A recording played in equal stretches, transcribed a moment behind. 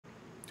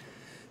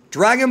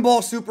Dragon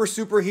Ball Super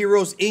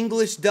Superheroes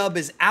English dub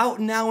is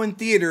out now in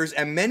theaters,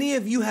 and many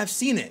of you have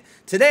seen it.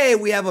 Today,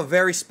 we have a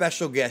very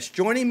special guest.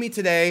 Joining me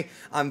today,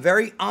 I'm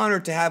very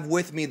honored to have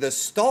with me the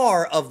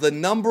star of the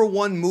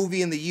 #1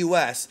 movie in the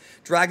US,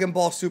 Dragon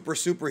Ball Super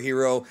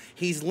Superhero.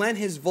 He's lent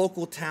his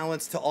vocal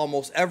talents to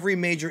almost every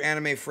major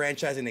anime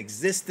franchise in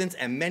existence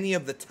and many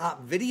of the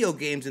top video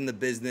games in the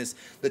business.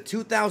 The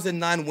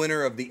 2009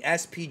 winner of the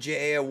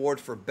SPJA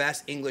Award for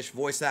Best English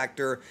Voice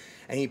Actor,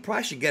 and he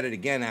probably should get it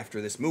again after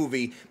this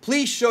movie.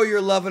 Please show your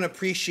love and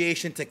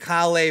appreciation to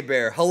Kyle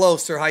Hebert. Hello,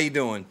 sir. How you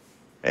doing?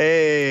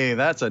 Hey,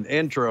 that's an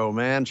intro,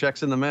 man.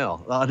 Checks in the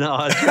mail. Oh, no,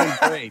 I'm doing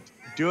great.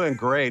 Doing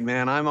great,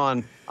 man. I'm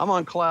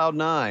on cloud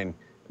nine,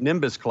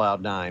 Nimbus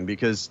cloud nine,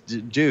 because,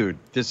 dude,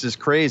 this is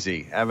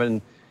crazy.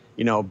 Having,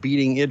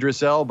 beating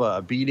Idris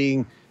Elba,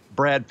 beating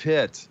Brad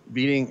Pitt,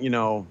 beating,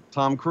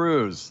 Tom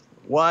Cruise.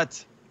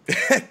 What?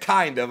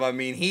 Kind of. I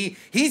mean,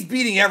 he's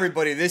beating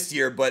everybody this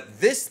year, but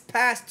this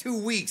past 2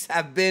 weeks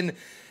have been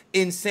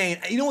insane.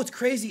 You know what's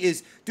crazy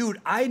is, dude,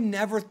 I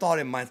never thought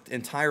in my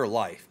entire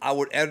life I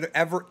would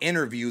ever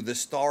interview the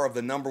star of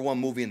the #1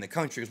 movie in the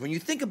country. Because when you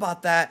think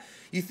about that,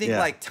 you think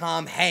like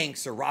Tom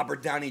Hanks or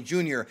Robert Downey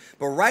Jr.,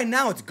 but right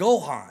now it's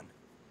Gohan.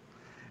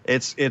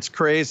 It's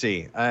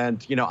crazy.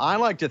 And, I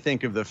like to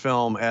think of the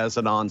film as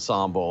an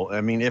ensemble.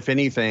 I mean, if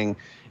anything,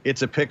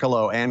 it's a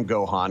Piccolo and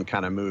Gohan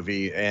kind of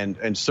movie.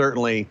 And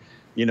certainly,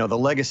 the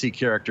legacy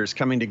characters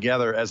coming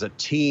together as a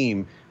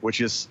team,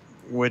 which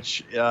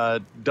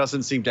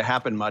doesn't seem to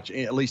happen much,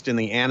 at least in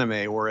the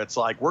anime, where it's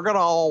like, we're going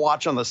to all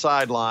watch on the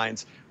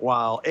sidelines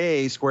while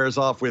A squares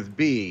off with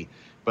B.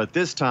 But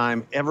this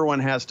time, everyone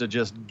has to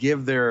just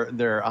give their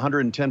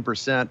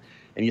 110%,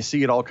 and you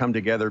see it all come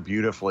together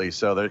beautifully.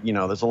 So that,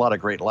 there's a lot of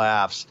great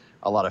laughs,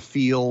 a lot of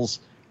feels,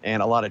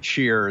 and a lot of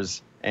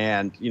cheers.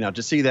 And,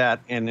 to see that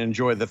and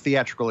enjoy the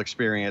theatrical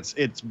experience,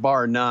 it's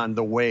bar none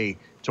the way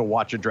to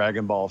watch a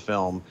Dragon Ball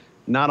film.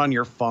 Not on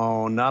your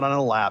phone, not on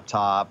a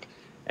laptop,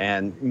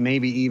 and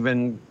maybe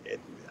even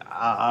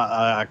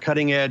a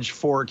cutting-edge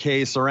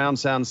 4K surround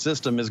sound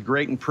system, as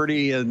great and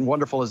pretty and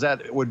wonderful as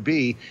that would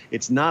be.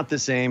 It's not the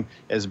same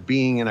as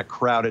being in a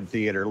crowded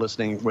theater,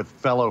 listening with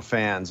fellow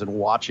fans and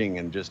watching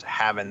and just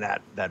having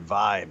that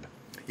vibe.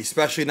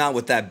 Especially not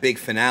with that big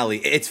finale.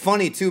 It's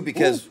funny, too,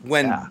 because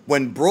when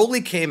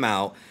Broly came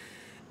out,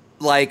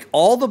 like,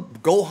 all the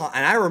Gohan,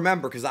 and I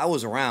remember because I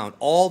was around,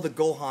 all the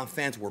Gohan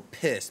fans were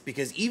pissed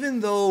because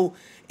even though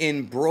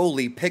in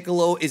Broly,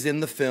 Piccolo is in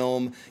the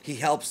film, he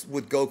helps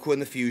with Goku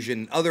and the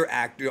fusion, other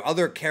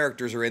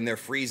characters are in there,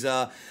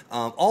 Frieza,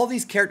 all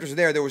these characters are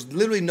there. There was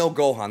literally no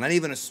Gohan, not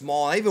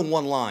even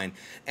one line,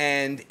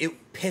 and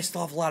it pissed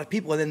off a lot of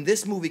people. And then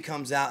this movie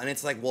comes out, and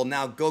it's like, well,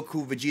 now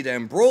Goku, Vegeta,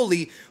 and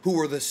Broly, who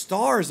were the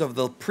stars of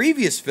the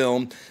previous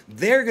film,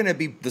 they're going to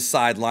be the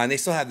sideline. They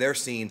still have their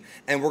scene,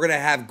 and we're going to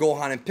have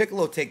Gohan and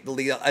Piccolo take the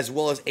lead, as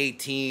well as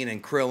 18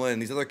 and Krillin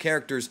and these other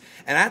characters.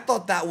 And I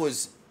thought that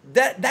was...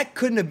 That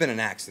couldn't have been an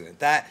accident.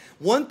 That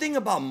one thing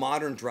about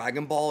modern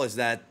Dragon Ball is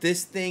that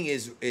this thing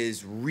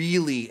is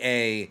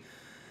really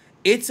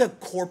it's a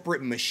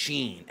corporate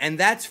machine, and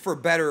that's for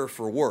better or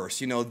for worse.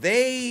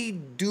 They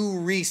do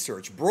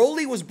research.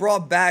 Broly was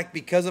brought back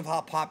because of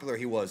how popular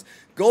he was.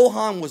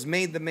 Gohan was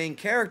made the main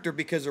character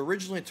because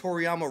originally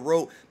Toriyama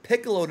wrote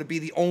Piccolo to be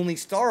the only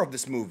star of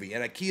this movie,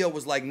 and Akio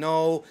was like,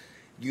 no,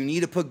 you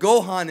need to put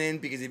Gohan in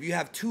because if you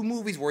have 2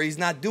 movies where he's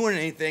not doing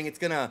anything, it's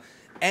gonna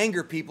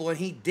anger people, and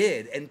he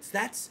did. And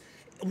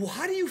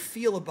how do you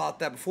feel about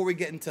that before we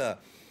get into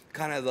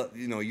kind of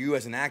you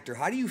as an actor?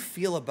 How do you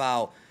feel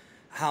about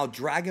how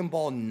Dragon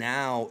Ball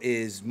now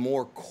is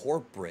more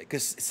corporate?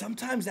 Because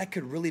sometimes that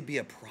could really be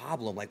a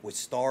problem, like with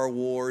Star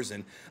Wars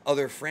and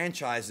other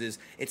franchises.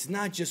 It's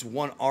not just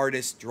one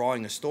artist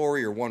drawing a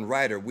story or one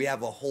writer. We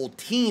have a whole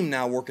team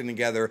now working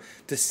together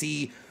to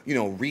see,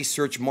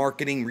 research,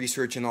 marketing,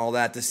 research and all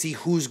that, to see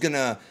who's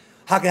gonna,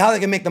 how they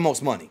can make the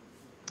most money.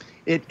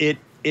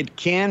 It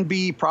can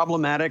be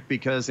problematic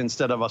because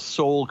instead of a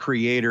sole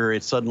creator,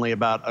 it's suddenly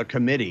about a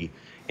committee.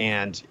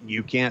 And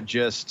you can't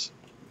just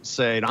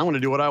say, I'm going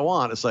to do what I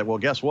want. It's like, well,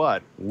 guess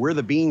what? We're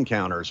the bean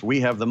counters. We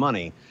have the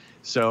money.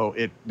 So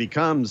it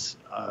becomes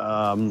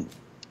a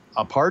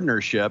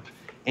partnership.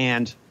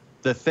 And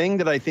the thing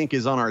that I think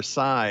is on our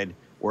side,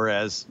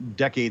 whereas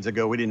decades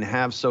ago we didn't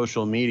have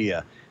social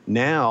media,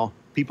 now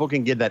people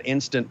can get that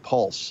instant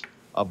pulse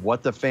of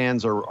what the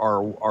fans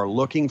are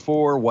looking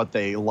for, what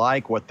they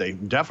like, what they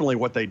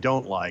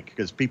don't like,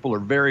 because people are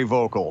very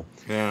vocal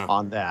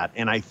on that.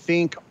 And I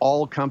think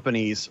all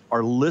companies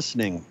are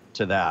listening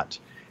to that.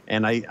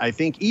 And I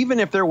think even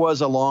if there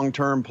was a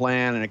long-term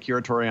plan and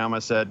Akira Toriyama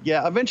said,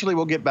 yeah, eventually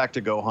we'll get back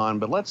to Gohan,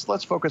 but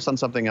let's focus on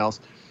something else.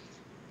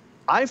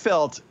 I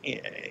felt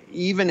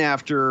even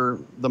after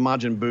the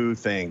Majin Buu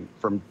thing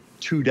from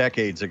 2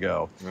 decades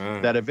ago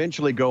that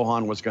eventually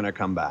Gohan was going to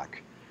come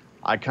back.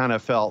 I kind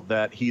of felt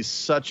that he's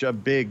such a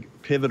big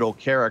pivotal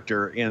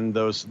character in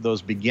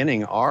those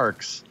beginning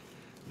arcs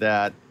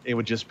that it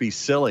would just be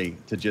silly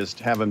to just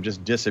have him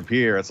just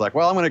disappear. It's like,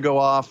 well, I'm going to go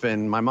off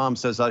and my mom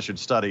says I should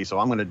study, so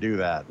I'm going to do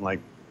that.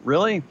 Like,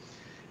 really?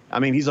 I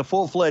mean, he's a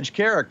full-fledged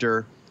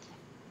character.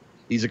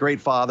 He's a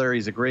great father.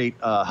 He's a great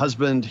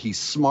husband. He's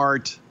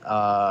smart,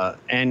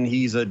 and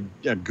he's a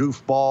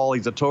goofball.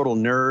 He's a total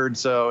nerd.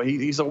 So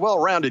he's a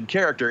well-rounded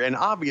character. And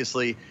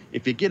obviously,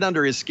 if you get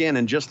under his skin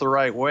in just the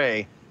right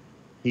way,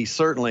 he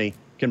certainly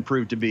can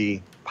prove to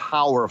be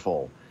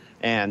powerful.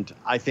 And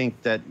I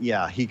think that,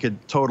 yeah, he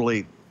could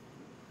totally.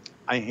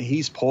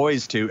 He's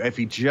poised to, if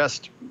he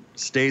just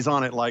stays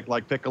on it,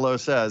 like Piccolo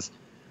says,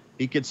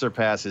 he could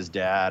surpass his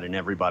dad and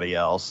everybody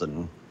else,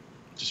 and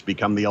just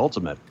become the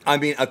ultimate. I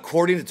mean,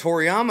 according to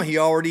Toriyama, he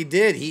already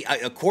did.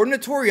 According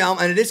to Toriyama,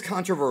 and it is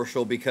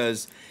controversial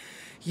because,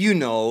 you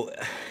know,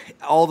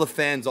 all the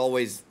fans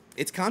always,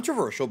 it's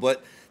controversial,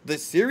 but the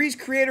series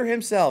creator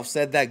himself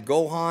said that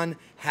Gohan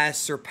has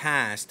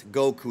surpassed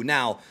Goku.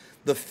 Now,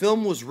 the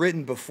film was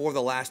written before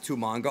the last 2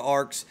 manga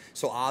arcs,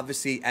 so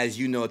obviously, as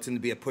you know, it's going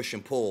to be a push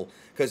and pull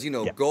because, you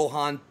know,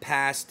 Gohan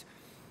passed.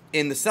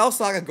 In the Cell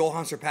Saga,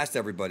 Gohan surpassed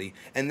everybody.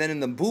 And then in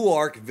the Buu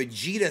arc,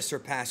 Vegeta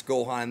surpassed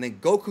Gohan. And then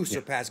Goku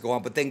surpassed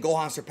Gohan. But then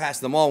Gohan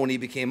surpassed them all when he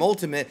became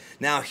Ultimate.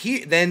 Now,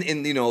 then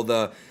in, you know,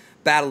 the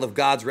Battle of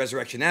Gods,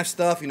 Resurrection F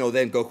stuff, you know,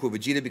 then Goku and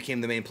Vegeta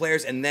became the main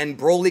players. And then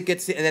Broly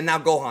gets it. And then now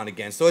Gohan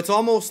again. So it's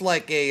almost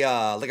like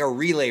a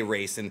relay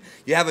race. And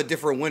you have a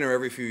different winner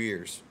every few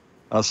years.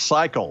 A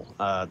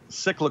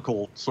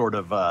cyclical sort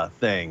of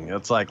thing.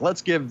 It's like,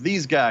 let's give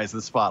these guys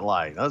the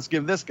spotlight. Let's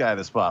give this guy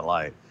the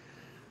spotlight.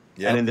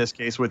 Yep. And in this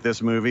case, with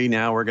this movie,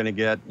 now we're going to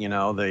get, you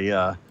know,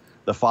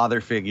 the father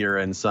figure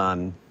and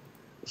son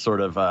sort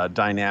of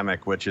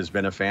dynamic, which has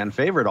been a fan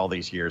favorite all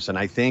these years. And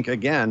I think,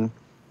 again,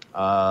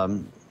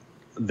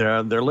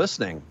 they're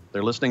listening.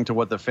 They're listening to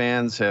what the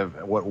fans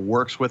have, what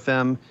works with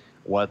them,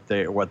 what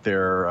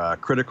they're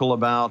critical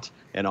about,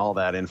 and all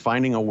that, and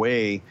finding a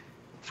way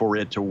for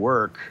it to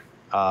work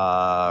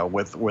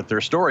with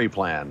their story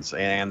plans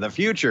and the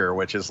future,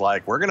 which is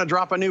like, we're going to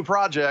drop a new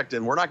project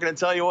and we're not going to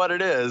tell you what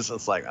it is.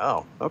 It's like,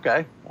 oh,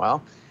 okay.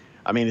 Well,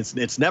 I mean,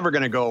 it's never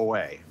going to go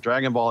away.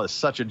 Dragon Ball is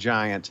such a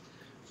giant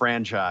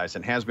franchise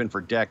and has been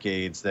for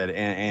decades that,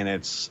 and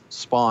it's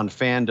spawned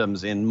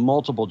fandoms in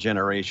multiple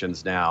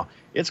generations now.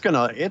 It's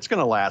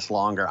gonna last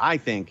longer, I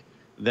think,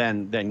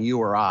 than you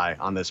or I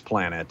on this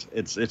planet.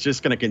 It's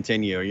just going to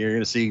continue. You're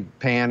going to see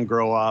Pan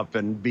grow up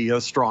and be a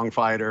strong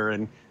fighter,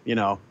 and, you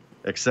know,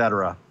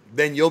 etc.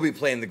 Then you'll be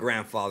playing the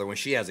grandfather when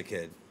she has a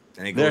kid.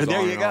 And it goes there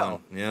on you and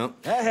go. on. Yep.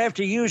 I have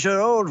to use an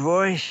old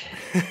voice.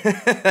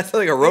 That's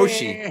like a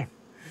Roshi.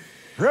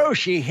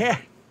 Roshi, yeah.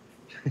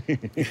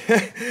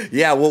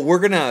 Yeah, well, we're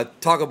going to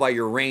talk about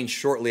your range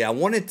shortly. I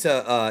wanted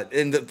to, I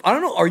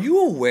don't know, are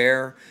you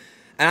aware,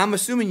 and I'm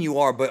assuming you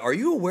are, but are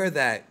you aware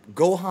that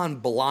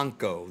Gohan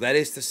Blanco, that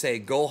is to say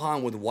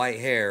Gohan with white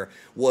hair,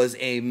 was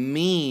a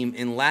meme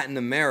in Latin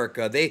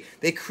America?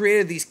 They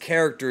created these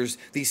characters,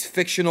 these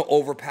fictional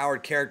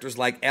overpowered characters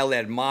like El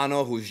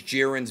Hermano, who's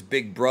Jiren's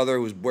big brother,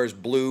 who wears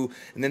blue,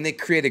 and then they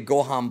created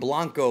Gohan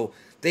Blanco.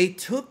 They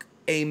took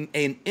an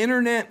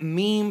internet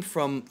meme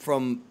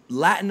from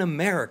Latin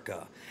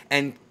America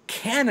and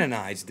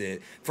canonized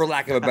it, for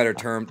lack of a better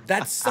term.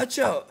 That's such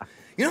a,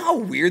 you know how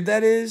weird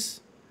that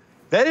is?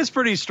 That is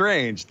pretty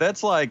strange.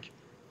 That's like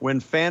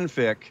when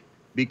fanfic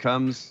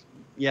becomes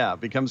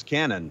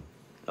canon.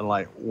 And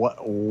like,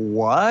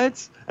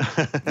 what?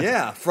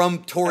 Yeah, from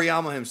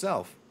Toriyama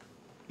himself.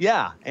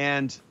 Yeah,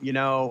 and, you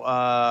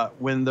know,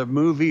 when the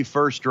movie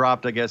first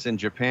dropped, I guess, in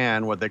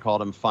Japan, what they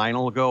called him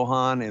Final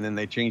Gohan, and then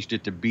they changed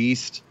it to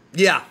Beast.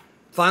 Yeah,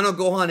 Final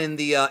Gohan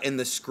in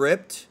the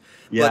script.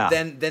 Yeah.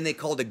 But then they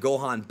called it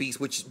Gohan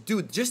Beast, which,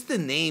 dude, just the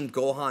name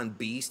Gohan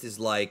Beast is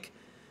like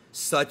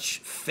such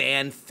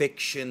fan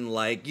fiction,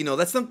 like, you know,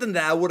 that's something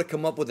that I would have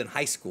come up with in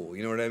high school.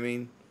 You know what I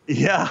mean?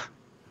 Yeah.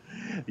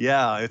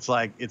 Yeah, it's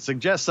like, it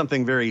suggests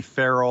something very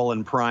feral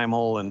and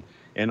primal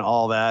and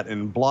all that.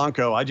 And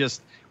Blanco,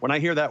 when I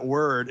hear that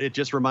word, it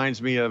just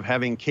reminds me of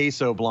having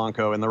queso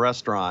Blanco in the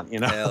restaurant, you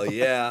know? Hell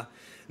yeah.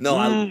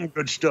 No,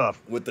 good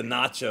stuff. With the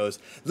nachos.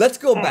 Let's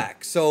go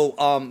back. So,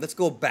 let's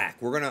go back.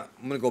 I'm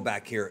gonna go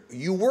back here.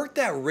 You worked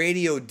at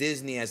Radio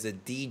Disney as a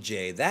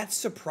DJ. That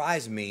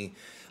surprised me.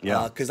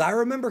 Yeah. Because I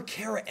remember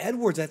Kara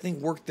Edwards, I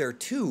think, worked there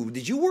too.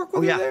 Did you work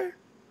with her there?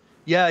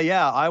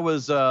 Yeah. I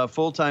was a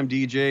full-time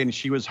DJ, and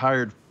she was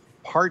hired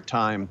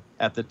part-time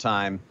at the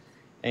time.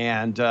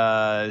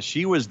 And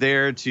she was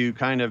there to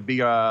kind of be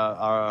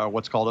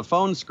what's called a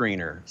phone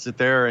screener, sit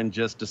there and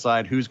just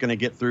decide who's going to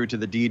get through to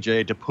the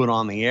DJ to put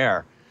on the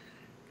air.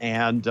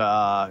 And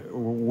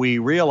we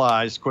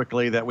realized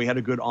quickly that we had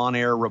a good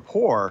on-air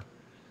rapport.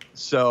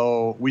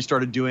 So we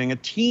started doing a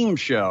team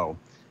show.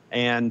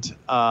 And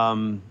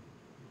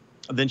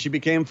then she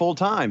became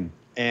full-time.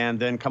 And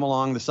then come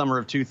along the summer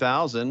of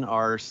 2000,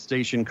 our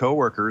station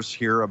coworkers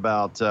hear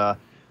about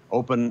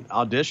open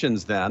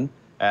auditions then.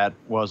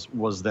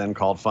 Was then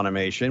called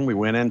Funimation. We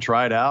went in,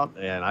 tried out,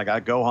 and I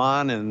got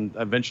Gohan and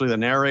eventually the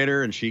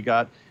narrator, and she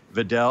got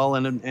Videl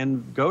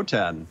and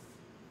Goten.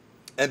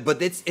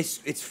 But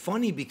it's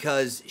funny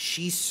because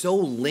she's so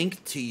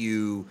linked to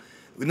you,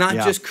 not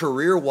just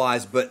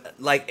career-wise, but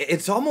like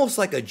it's almost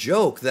like a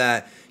joke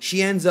that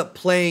she ends up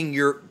playing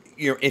your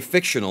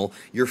fictional,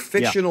 your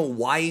fictional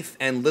wife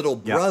and little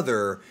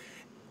brother.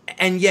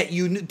 And yet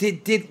you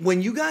did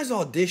when you guys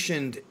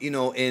auditioned,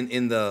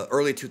 in the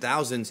early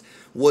 2000s,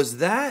 was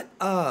that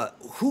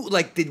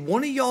did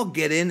one of y'all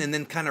get in and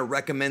then kind of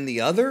recommend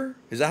the other?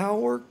 Is that how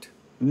it worked?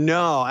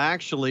 No,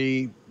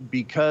 actually,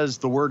 because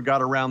the word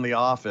got around the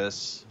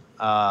office,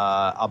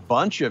 a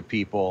bunch of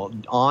people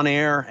on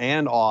air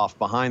and off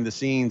behind the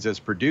scenes as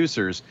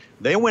producers,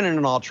 they went in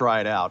and all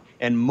tried out.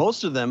 And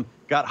most of them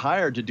got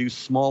hired to do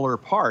smaller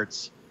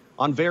parts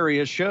on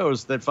various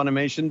shows that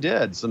Funimation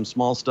did. Some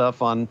small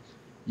stuff on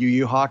Yu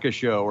Yu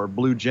Hakusho or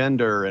Blue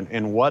Gender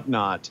and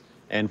whatnot.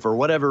 And for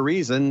whatever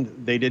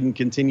reason, they didn't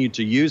continue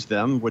to use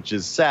them, which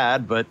is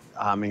sad. But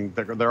I mean,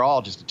 they're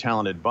all just a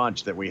talented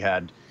bunch that we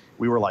had.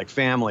 We were like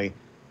family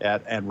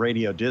at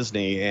Radio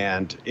Disney.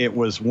 And it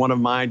was one of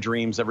my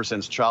dreams ever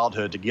since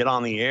childhood to get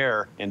on the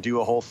air and do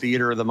a whole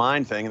theater of the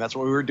mind thing. And that's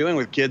what we were doing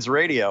with kids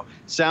radio,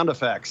 sound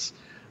effects,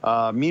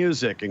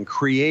 music, and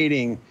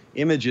creating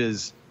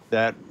images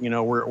that,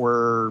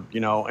 we're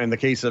in the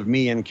case of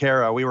me and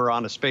Kara, we were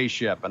on a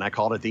spaceship, and I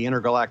called it the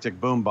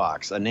Intergalactic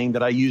Boombox, a name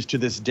that I use to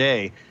this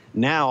day,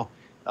 now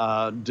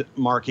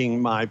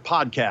marking my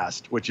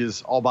podcast, which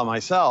is all by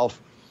myself.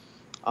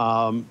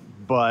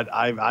 But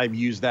I've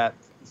used that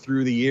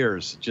through the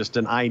years, just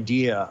an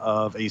idea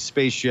of a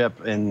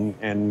spaceship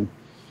and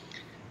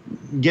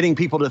getting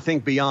people to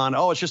think beyond,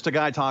 it's just a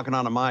guy talking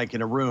on a mic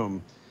in a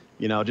room.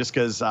 Just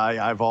because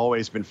I've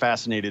always been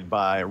fascinated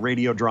by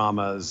radio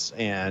dramas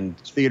and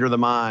theater of the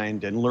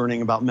mind and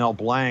learning about Mel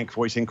Blanc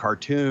voicing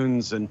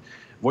cartoons and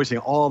voicing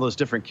all those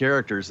different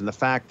characters, and the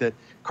fact that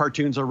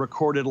cartoons are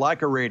recorded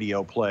like a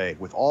radio play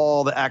with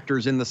all the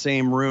actors in the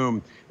same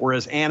room,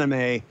 whereas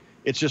anime,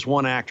 it's just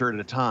one actor at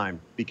a time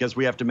because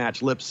we have to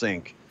match lip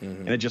sync.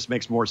 And it just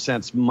makes more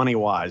sense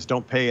money-wise.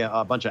 Don't pay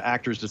a bunch of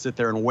actors to sit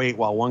there and wait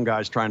while one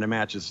guy's trying to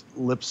match his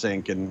lip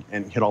sync and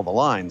hit all the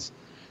lines.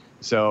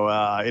 So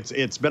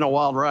it's been a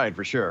wild ride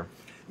for sure.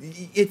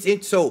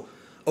 So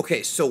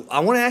I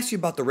want to ask you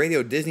about the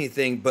Radio Disney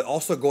thing, but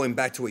also going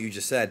back to what you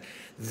just said.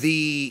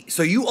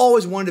 So you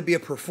always wanted to be a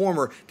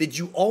performer. Did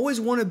you always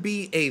want to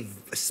be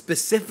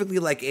specifically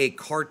like a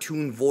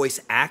cartoon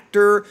voice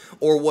actor,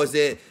 or was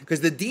it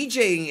because the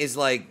DJing is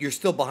like you're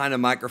still behind a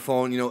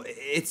microphone?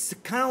 It's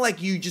kind of like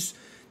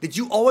did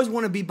you always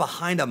want to be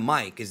behind a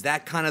mic? Is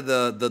that kind of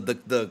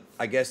the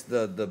I guess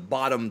the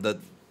bottom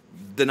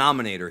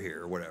denominator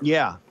here or whatever?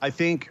 Yeah, I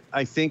think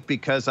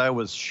because I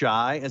was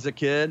shy as a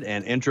kid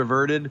and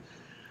introverted,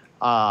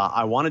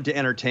 I wanted to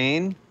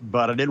entertain,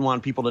 but I didn't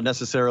want people to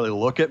necessarily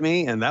look at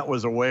me, and that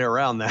was a way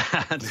around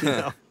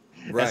that.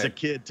 Right. As a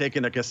kid,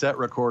 taking a cassette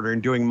recorder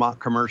and doing mock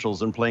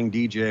commercials and playing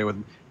DJ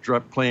with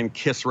playing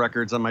Kiss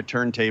records on my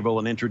turntable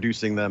and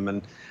introducing them,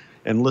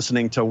 and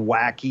listening to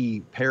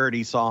wacky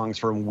parody songs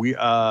from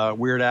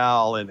Weird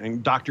Al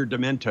and Dr.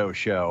 Demento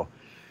show,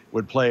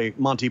 would play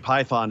Monty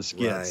Python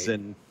skits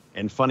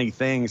and funny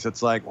things.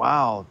 It's like,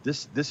 wow,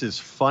 this is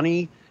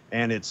funny,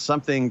 and it's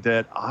something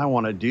that I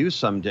want to do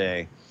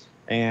someday.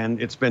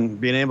 And it's been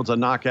being able to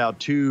knock out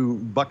 2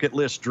 bucket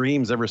list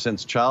dreams ever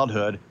since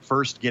childhood.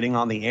 First, getting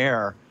on the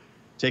air,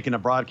 taking a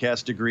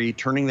broadcast degree,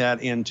 turning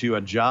that into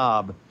a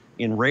job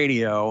in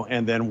radio,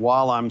 and then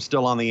while I'm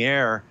still on the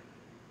air,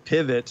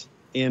 pivot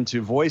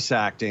into voice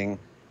acting,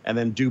 and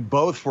then do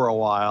both for a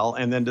while,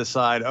 and then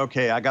decide,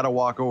 okay, I got to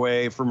walk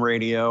away from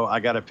radio. I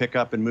got to pick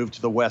up and move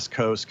to the West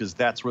Coast because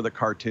that's where the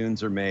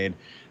cartoons are made.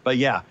 But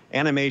yeah,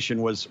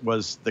 animation was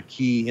the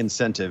key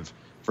incentive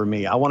for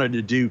me. I wanted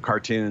to do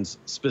cartoons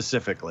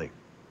specifically.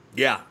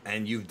 Yeah,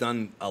 and you've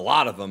done a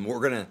lot of them. We're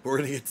gonna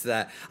get to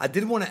that. I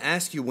did want to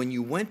ask you, when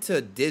you went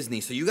to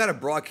Disney, so you got a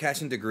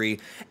broadcasting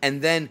degree,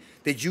 and then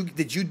did you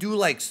do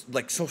like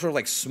sort of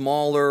like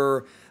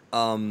smaller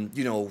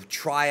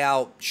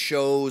tryout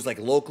shows like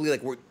locally?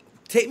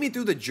 Take me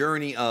through the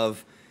journey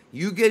of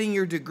you getting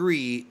your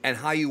degree and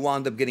how you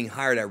wound up getting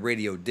hired at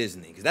Radio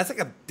Disney, because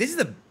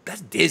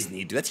that's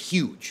Disney, dude. That's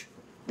huge.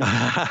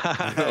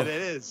 It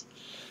is.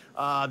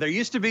 There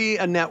used to be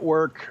a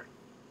network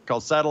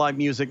called Satellite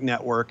Music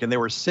Network, and they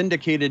were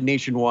syndicated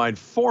nationwide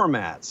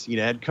formats. You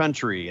had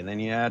country, and then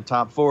you had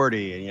top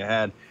 40, and you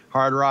had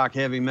hard rock,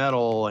 heavy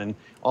metal, and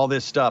all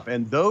this stuff.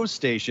 And those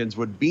stations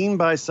would beam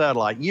by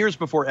satellite years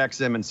before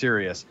XM and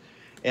Sirius.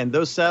 And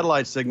those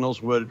satellite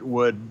signals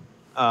would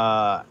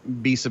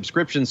be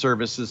subscription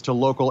services to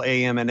local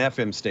AM and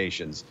FM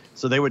stations.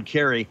 So they would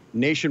carry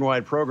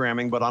nationwide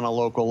programming, but on a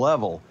local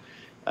level.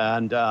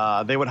 And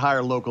they would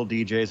hire local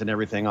DJs and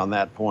everything on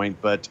that point.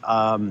 But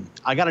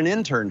I got an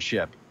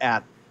internship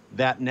at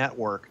that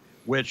network,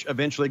 which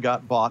eventually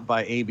got bought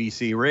by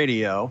ABC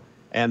Radio.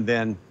 And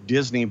then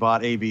Disney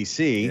bought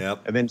ABC.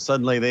 Yep. And then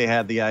suddenly they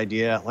had the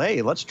idea,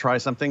 hey, let's try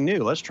something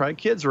new. Let's try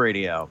kids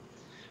radio.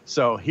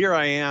 So here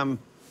I am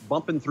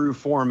bumping through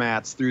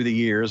formats through the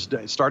years,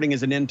 starting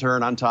as an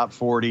intern on Top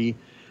 40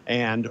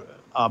 and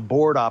a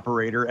board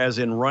operator, as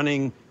in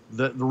running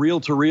the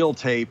reel-to-reel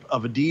tape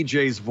of a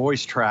DJ's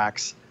voice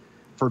tracks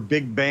for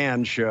big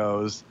band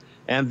shows.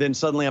 And then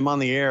suddenly I'm on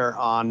the air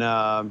on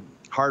a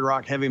hard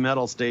rock heavy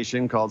metal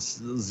station called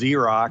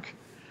Z-Rock.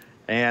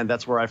 And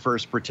that's where I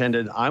first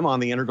pretended I'm on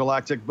the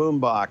intergalactic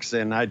boombox,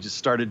 and I just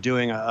started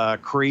doing a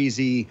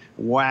crazy,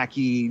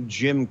 wacky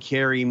Jim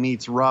Carrey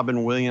meets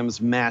Robin Williams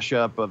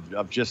mashup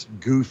of just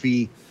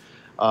goofy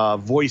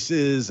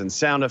voices and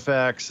sound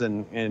effects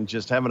and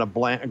just having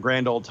a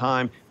grand old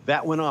time.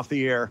 That went off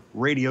the air.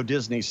 Radio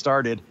Disney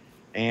started,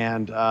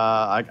 and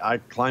I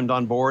climbed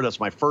on board as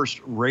my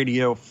first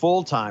radio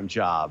full-time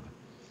job.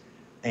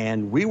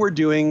 And we were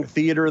doing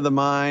theater of the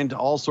mind,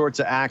 all sorts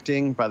of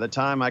acting. By the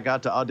time I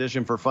got to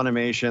audition for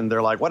Funimation,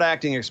 they're like, what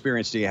acting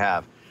experience do you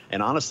have?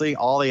 And honestly,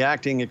 all the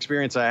acting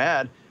experience I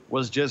had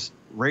was just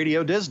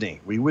Radio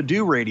Disney. We would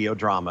do radio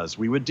dramas.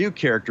 We would do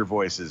character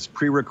voices,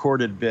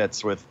 pre-recorded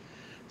bits with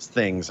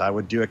things. I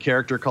would do a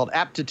character called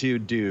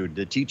Aptitude Dude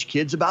to teach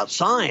kids about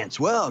science.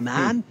 Well,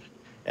 man.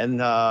 And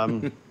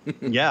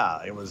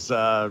yeah, it was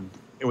a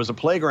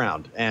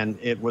playground, and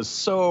it was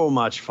so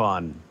much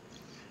fun.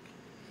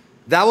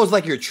 That was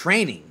like your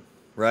training,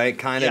 right?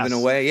 Kind of in a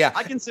way. Yeah.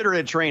 I consider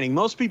it training.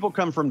 Most people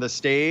come from the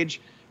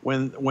stage.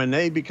 When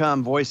they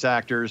become voice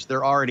actors,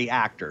 they're already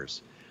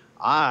actors.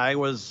 I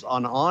was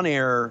an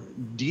on-air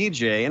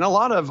DJ, and a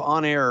lot of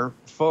on-air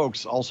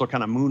folks also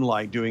kind of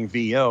moonlight doing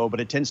VO, but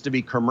it tends to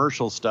be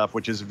commercial stuff,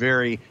 which is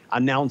very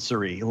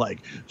announcery, like,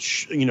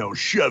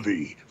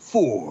 Chevy,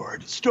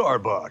 Ford,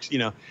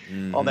 Starbucks,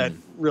 all that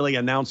really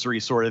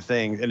announcery sort of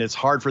thing. And it's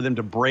hard for them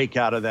to break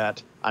out of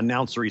that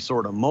announcery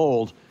sort of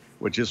mold,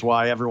 which is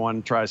why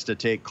everyone tries to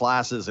take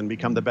classes and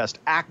become the best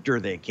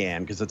actor they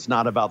can, because it's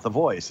not about the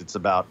voice. It's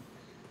about,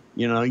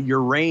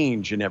 your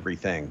range and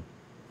everything.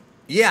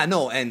 Yeah,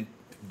 no, and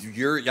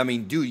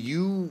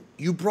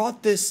you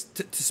brought this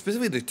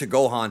specifically to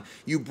Gohan.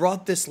 You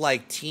brought this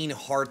like teen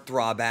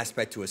heartthrob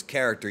aspect to his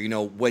character.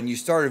 When you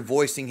started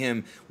voicing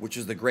him, which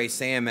is the Great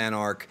Saiyaman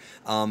arc,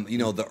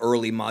 the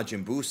early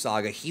Majin Buu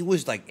saga, he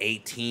was like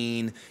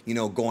 18,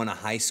 going to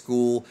high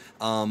school.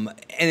 And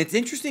it's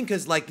interesting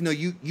because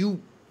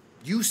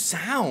you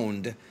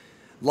sound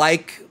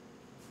like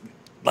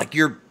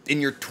you're in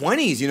your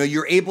 20s,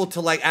 you're able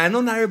to I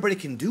know not everybody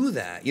can do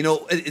that,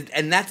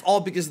 and that's all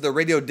because of the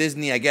Radio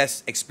Disney, I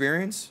guess,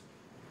 experience.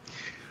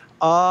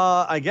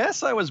 I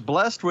guess I was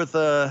blessed with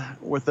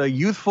a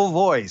youthful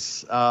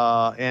voice,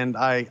 and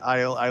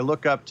I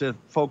look up to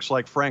folks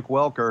like Frank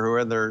Welker, who are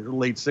in their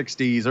late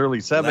 60s, early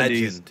 70s,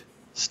 Legend.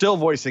 Still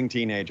voicing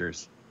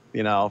teenagers,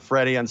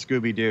 Freddy and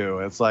Scooby-Doo.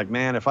 It's like,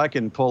 man, if I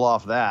can pull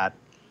off that,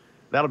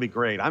 that'll be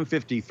great. I'm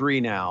 53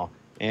 now,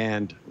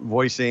 and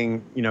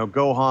voicing,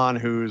 Gohan,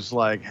 who's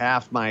like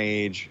half my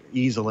age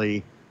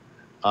easily,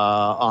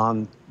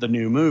 on the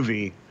new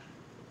movie.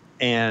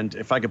 And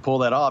if I could pull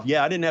that off,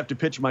 I didn't have to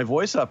pitch my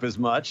voice up as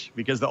much,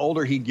 because the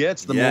older he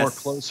gets, the more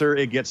closer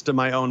it gets to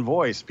my own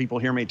voice. People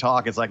hear me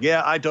talk. It's like,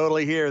 I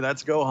totally hear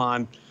that's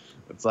Gohan.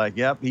 It's like,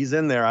 yep, he's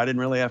in there. I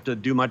didn't really have to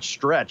do much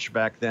stretch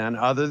back then,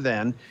 other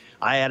than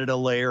I added a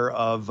layer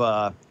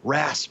of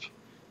rasp,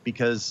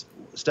 because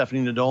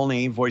Stephanie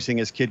Nadolny, voicing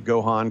as Kid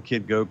Gohan,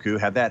 Kid Goku,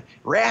 had that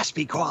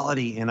raspy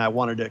quality, and I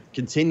wanted to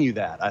continue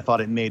that. I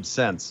thought it made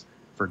sense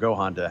for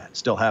Gohan to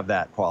still have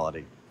that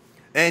quality.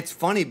 And it's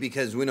funny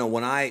because,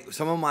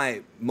 some of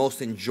my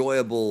most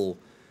enjoyable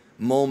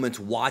moments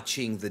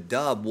watching the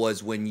dub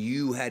was when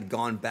you had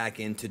gone back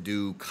in to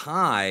do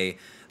Kai,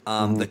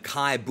 the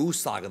Kai Buu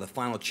saga, the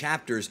final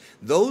chapters.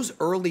 Those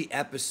early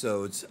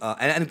episodes,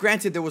 and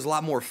granted, there was a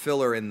lot more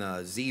filler in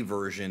the Z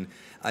version,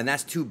 and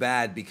that's too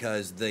bad,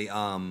 because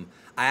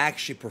I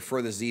actually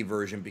prefer the Z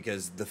version,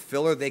 because the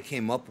filler they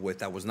came up with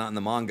that was not in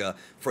the manga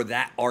for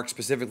that arc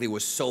specifically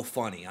was so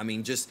funny. I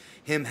mean, just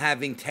him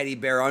having teddy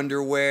bear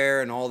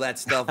underwear and all that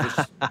stuff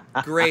was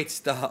great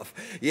stuff.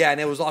 Yeah,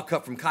 and it was all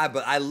cut from Kai,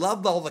 but I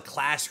loved all the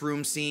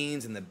classroom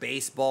scenes and the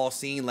baseball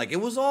scene. Like, it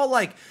was all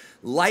like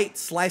light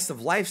slice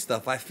of life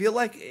stuff. I feel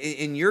like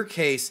in your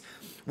case,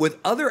 with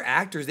other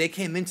actors, they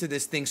came into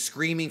this thing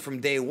screaming from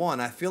day one.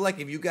 I feel like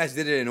if you guys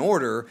did it in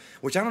order,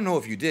 which I don't know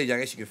if you did, I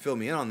guess you could fill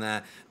me in on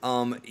that,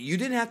 you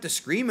didn't have to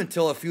scream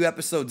until a few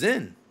episodes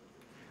in.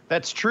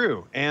 That's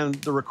true. And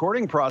the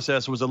recording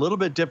process was a little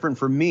bit different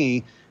for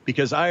me,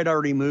 because I had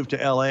already moved to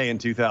LA in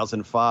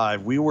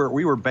 2005. We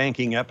were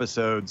banking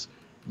episodes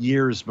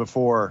years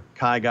before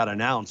Kai got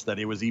announced that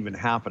it was even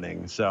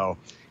happening. So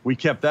we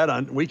kept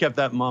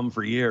that mum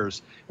for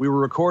years. We were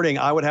recording.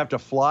 I would have to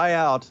fly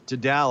out to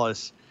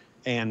Dallas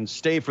and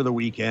stay for the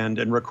weekend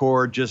and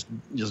record just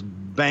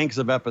banks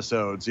of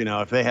episodes.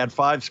 If they had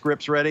 5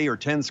 scripts ready or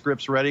 10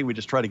 scripts ready, we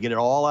just try to get it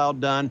all out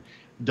done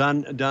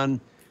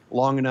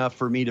long enough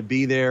for me to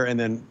be there and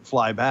then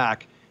fly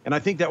back. And I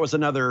think that was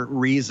another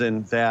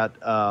reason that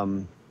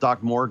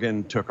Doc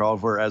Morgan took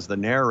over as the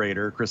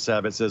narrator. Chris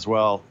Sabat says,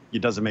 well,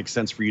 it doesn't make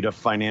sense for you to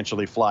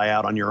financially fly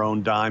out on your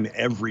own dime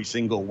every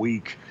single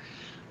week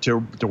to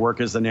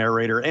work as the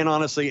narrator. And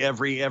honestly,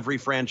 every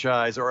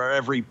franchise or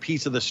every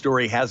piece of the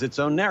story has its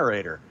own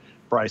narrator.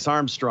 Bryce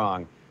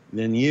Armstrong,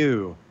 then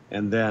you,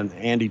 and then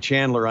Andy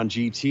Chandler on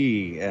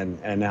GT,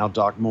 and now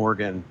Doc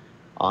Morgan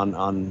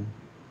on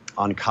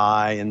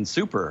Kai and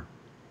Super.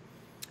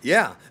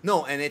 Yeah,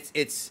 no, and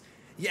it's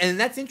and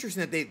that's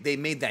interesting that they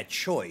made that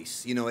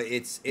choice.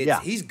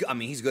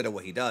 He's good at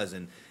what he does,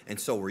 and and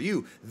so were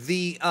you.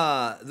 The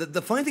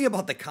funny thing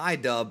about the Kai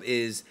dub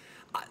is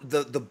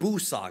the Boo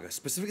saga,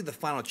 specifically the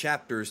final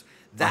chapters.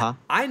 That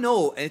I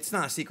know, and it's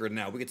not a secret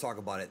now. We could talk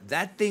about it.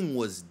 That thing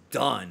was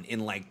done in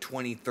like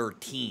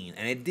 2013,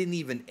 and it didn't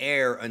even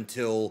air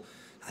until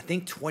I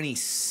think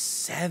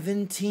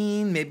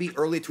 2017, maybe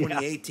early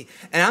 2018. Yeah.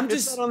 And I'm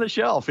just on the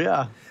shelf,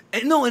 yeah.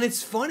 And no, and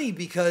it's funny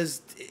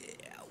because,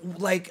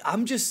 like,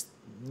 I'm just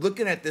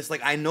looking at this,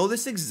 like, I know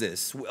this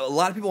exists. A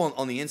lot of people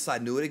on the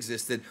inside knew it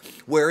existed.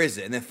 Where is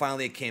it? And then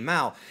finally it came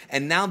out.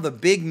 And now the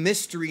big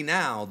mystery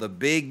now, the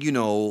big,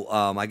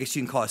 I guess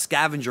you can call it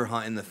scavenger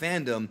hunt in the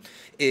fandom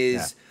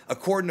is,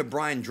 according to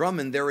Brian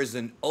Drummond, there is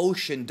an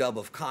ocean dub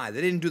of Kai.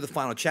 They didn't do the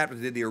final chapter.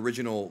 They did the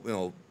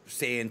original,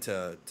 saying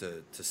to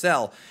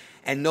sell,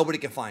 and nobody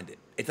can find it.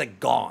 It's like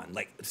gone.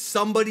 Like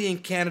somebody in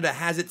Canada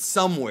has it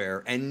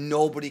somewhere and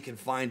nobody can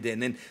find it.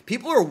 And then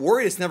people are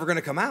worried it's never going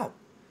to come out.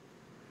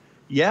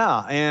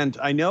 Yeah, and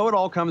I know it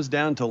all comes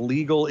down to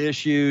legal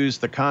issues,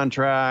 the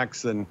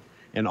contracts, and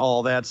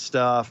all that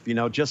stuff.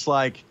 Just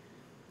like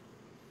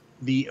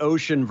the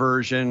ocean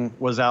version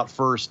was out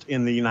first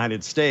in the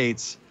United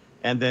States,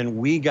 and then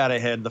we got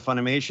ahead, the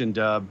Funimation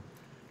dub,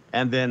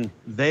 and then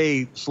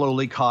they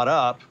slowly caught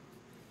up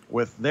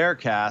with their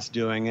cast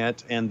doing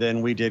it, and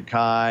then we did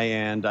Kai,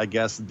 and I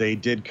guess they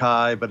did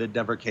Kai, but it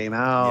never came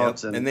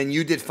out. Yep. And then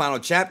you did final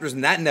chapters,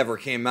 and that never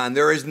came out, and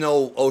there is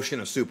no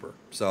Ocean of Super,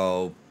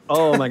 so...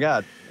 Oh my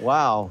God!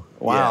 Wow!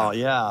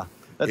 Yeah,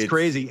 that's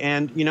crazy.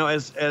 And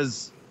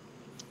as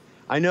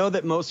I know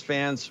that most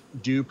fans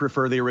do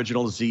prefer the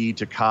original Z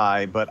to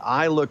Kai, but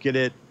I look at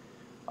it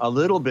a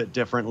little bit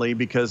differently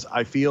because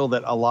I feel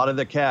that a lot of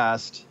the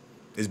cast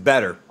is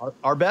better.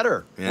 Are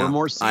better. Yeah, we're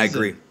more seasoned. I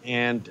agree.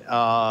 And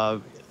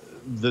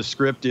the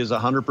script is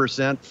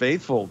 100%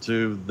 faithful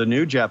to the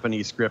new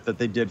Japanese script that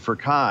they did for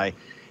Kai,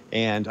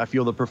 and I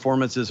feel the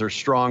performances are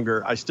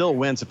stronger. I still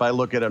wince if I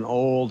look at an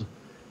old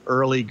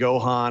early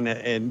Gohan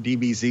and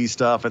DBZ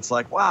stuff. It's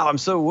like, wow, I'm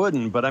so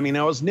wooden. But I mean,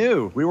 I was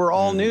new. We were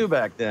all new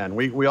back then.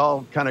 We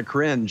all kind of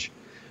cringe,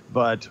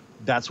 but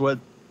that's what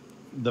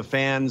the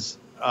fans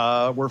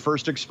were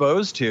first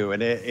exposed to,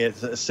 and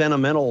it's a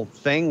sentimental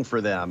thing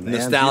for them.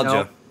 Nostalgia.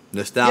 And,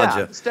 nostalgia.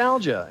 Yeah,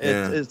 nostalgia.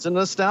 Yeah. It's a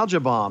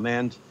nostalgia bomb.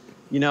 And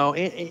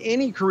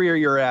any career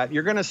you're at,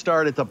 you're going to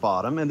start at the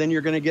bottom, and then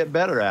you're going to get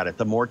better at it.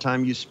 The more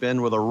time you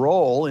spend with a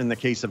role, in the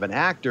case of an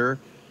actor,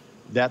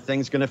 that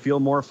thing's going to feel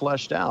more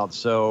fleshed out.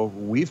 So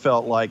we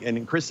felt like,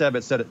 and Chris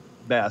Sabat said it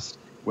best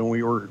when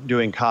we were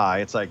doing Kai,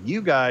 it's like,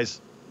 you guys,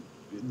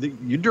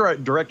 you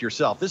direct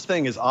yourself. This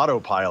thing is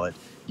autopilot.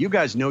 You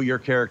guys know your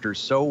characters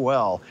so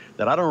well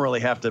that I don't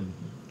really have to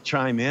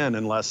chime in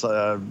unless,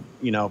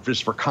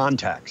 just for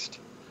context.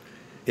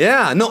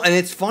 Yeah, no, and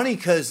it's funny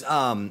because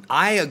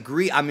I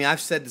agree. I mean, I've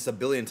said this a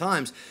billion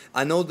times.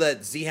 I know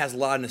that Z has a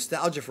lot of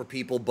nostalgia for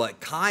people, but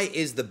Kai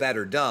is the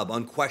better dub,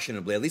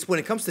 unquestionably. At least when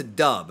it comes to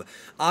dub.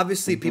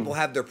 Obviously, people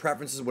have their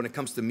preferences when it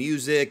comes to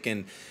music,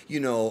 and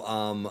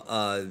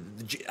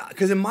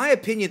because in my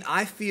opinion,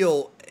 I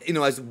feel,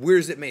 as weird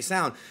as it may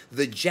sound,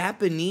 the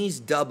Japanese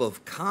dub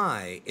of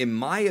Kai, in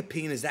my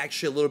opinion, is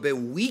actually a little bit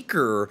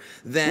weaker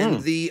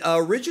than the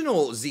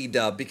original Z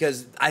dub,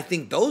 because I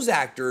think those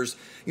actors,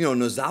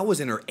 Nozawa's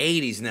in her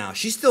 80s now.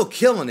 She's still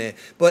killing it,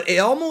 but it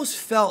almost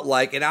felt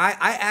like, and I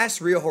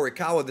asked Ryo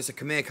Horikawa this at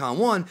Command Con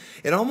 1,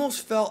 it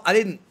almost felt, I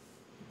didn't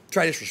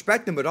try to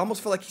disrespect him, but it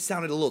almost felt like he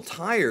sounded a little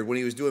tired when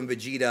he was doing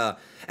Vegeta.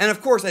 And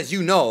of course, as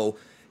you know,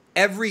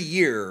 every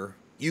year,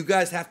 you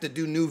guys have to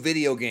do new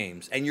video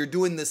games, and you're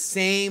doing the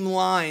same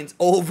lines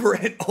over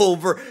and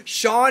over.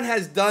 Sean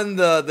has done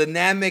the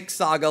Namek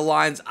Saga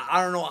lines,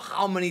 I don't know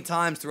how many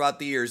times throughout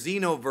the year.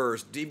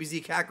 Xenoverse,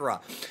 DBZ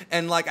Kakarot.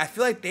 And, I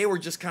feel like they were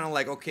just kind of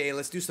like, okay,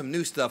 let's do some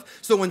new stuff.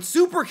 So when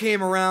Super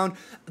came around,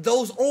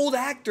 those old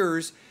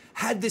actors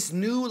had this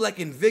new,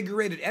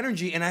 invigorated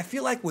energy. And I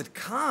feel like with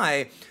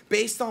Kai,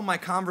 based on my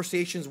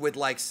conversations with,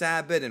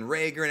 Sabat and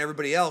Rager and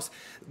everybody else,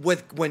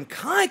 when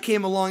Kai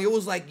came along, it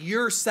was like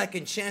your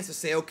second chance to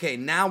say, okay,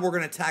 now we're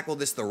going to tackle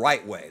this the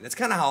right way. That's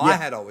kind of how I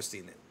had always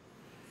seen it.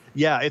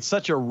 Yeah, it's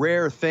such a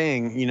rare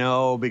thing,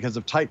 because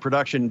of tight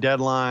production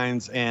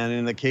deadlines. And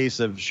in the case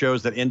of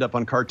shows that end up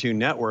on Cartoon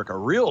Network, a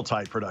real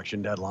tight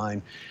production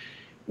deadline.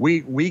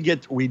 We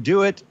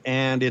do it,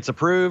 and it's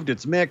approved,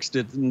 it's mixed,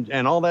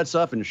 and all that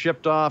stuff, and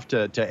shipped off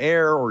to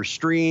air or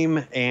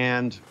stream,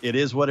 and it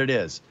is what it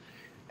is.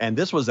 And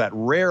this was that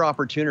rare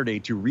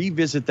opportunity to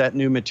revisit that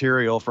new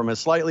material from a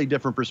slightly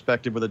different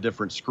perspective with a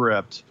different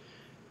script,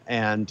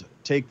 and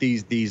take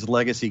these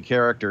legacy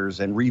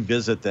characters and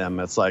revisit them.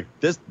 It's like,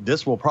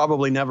 this will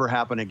probably never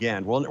happen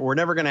again. We're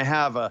never going to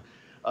have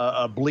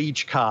a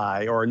Bleach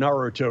Kai or a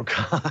Naruto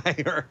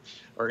Kai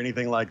or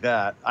anything like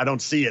that. I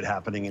don't see it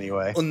happening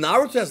anyway. Well,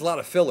 Naruto has a lot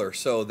of filler,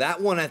 so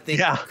that one I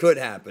think could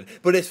happen.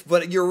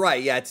 But you're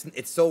right. Yeah,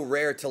 it's so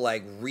rare to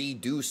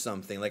redo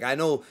something. I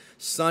know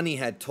Sonny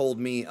had told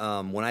me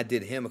when I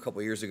did him a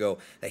couple years ago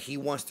that he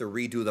wants to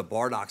redo the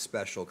Bardock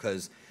special,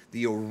 because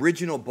the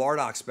original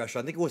Bardock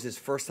special, I think it was his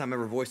first time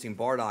ever voicing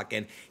Bardock,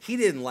 and he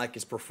didn't like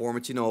his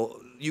performance.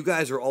 You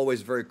guys are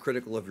always very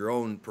critical of your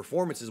own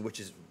performances, which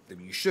is I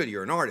mean, you should.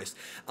 You're an artist.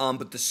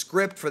 But the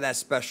script for that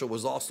special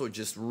was also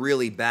just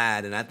really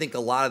bad. And I think a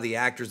lot of the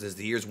actors, as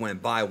the years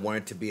went by,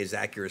 wanted to be as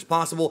accurate as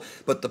possible.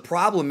 But the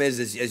problem is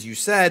as you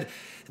said,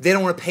 they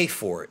don't want to pay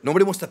for it.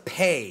 Nobody wants to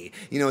pay,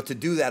 to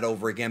do that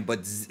over again.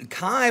 But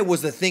Kai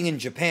was a thing in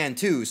Japan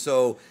too.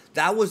 So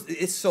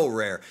it's so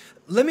rare.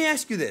 Let me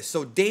ask you this.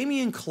 So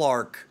Damian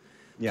Clark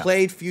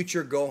played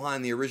Future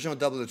Gohan, the original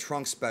Double the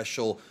Trunk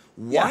special.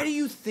 Why do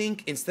you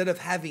think instead of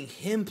having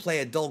him play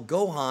adult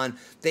Gohan,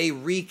 they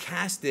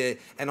recast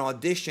it and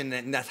auditioned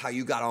and that's how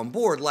you got on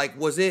board? Like,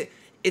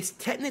 it's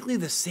technically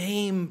the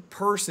same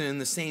person in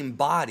the same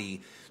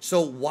body.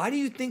 So why do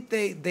you think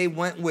they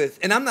went with,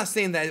 and I'm not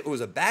saying that it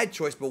was a bad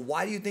choice, but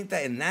why do you think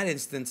that in that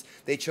instance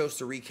they chose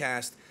to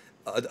recast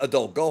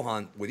adult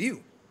Gohan with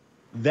you?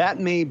 That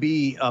may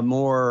be a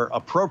more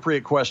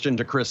appropriate question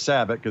to Chris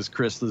Sabat, because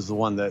Chris is the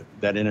one that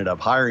ended up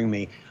hiring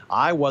me.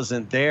 I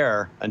wasn't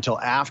there until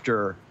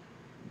after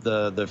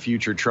the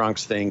Future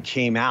Trunks thing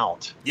came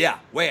out. Yeah,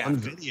 way after. On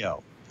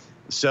video.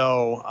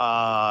 So,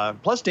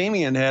 plus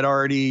Damian had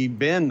already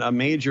been a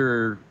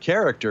major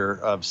character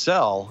of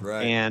Cell,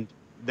 right. And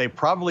they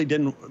probably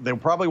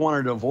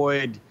wanted to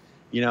avoid,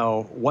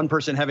 one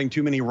person having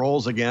too many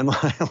roles again,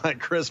 like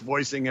Chris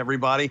voicing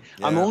everybody.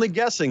 Yeah. I'm only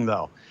guessing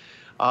though.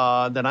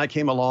 Then I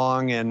came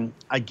along, and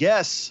I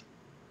guess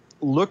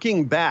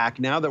looking back,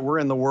 now that we're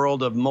in the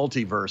world of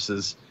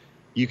multiverses,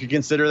 you could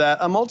consider that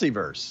a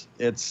multiverse.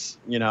 It's,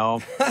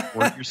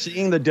 where you're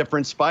seeing the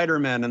different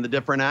Spider-Men and the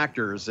different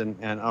actors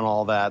and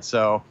all that.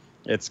 So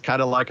it's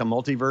kind of like a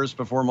multiverse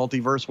before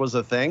multiverse was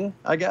a thing,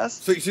 I guess.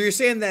 So you're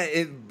saying that,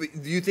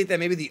 do you think that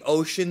maybe the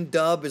Ocean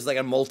dub is like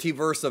a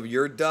multiverse of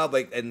your dub,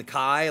 like, and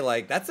Kai?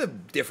 Like, that's a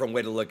different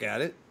way to look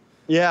at it.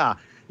 Yeah.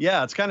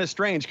 Yeah, it's kind of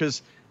strange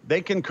because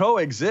they can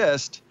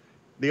coexist.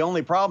 The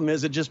only problem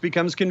is it just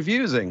becomes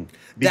confusing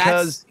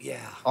because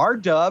our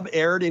dub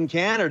aired in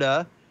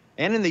Canada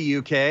and in the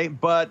UK,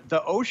 but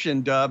the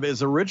Ocean dub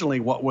is originally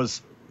what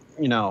was,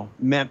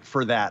 meant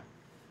for that.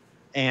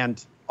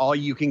 And all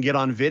you can get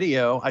on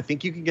video, I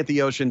think you can get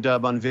the Ocean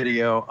dub on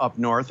video up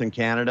north in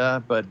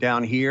Canada, but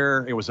down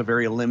here it was a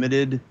very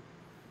limited,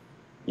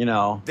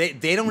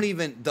 They don't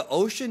even, the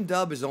Ocean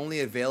dub is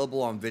only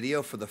available on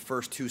video for the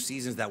first 2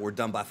 seasons that were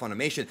done by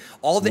Funimation.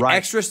 All the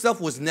extra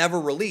stuff was never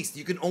released.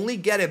 You can only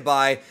get it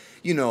by,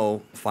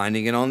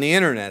 finding it on the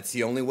internet. It's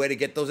the only way to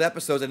get those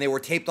episodes, and they were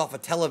taped off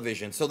of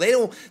television. So they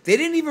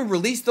didn't even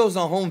release those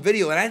on home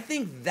video, and I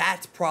think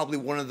that's probably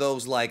one of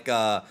those like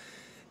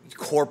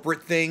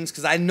corporate things,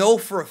 because I know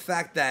for a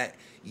fact that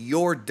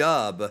your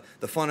dub,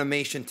 the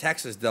Funimation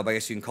Texas dub, I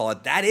guess you can call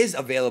it, that is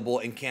available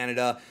in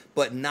Canada,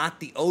 but not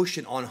the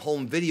Ocean on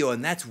home video,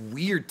 and that's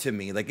weird to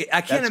me. Like,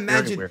 I can't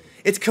imagine.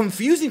 It's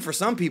confusing for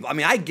some people. I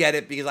mean, I get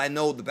it because I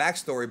know the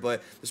backstory,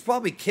 but there's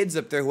probably kids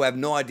up there who have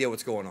no idea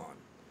what's going on.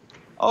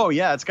 Oh,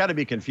 yeah, it's got to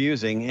be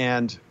confusing.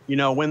 And,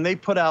 when they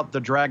put out the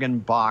Dragon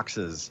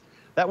boxes,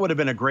 that would have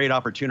been a great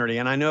opportunity.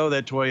 And I know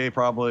that Toei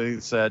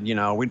probably said, we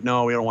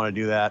don't want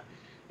to do that.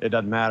 It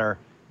doesn't matter.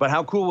 But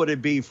how cool would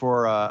it be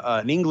for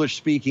an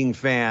English-speaking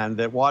fan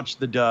that watched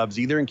the dubs,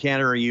 either in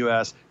Canada or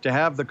U.S., to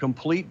have the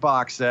complete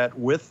box set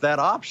with that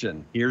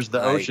option? Here's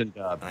the Ocean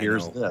dub.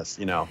 Here's this,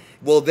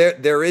 Well,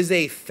 there is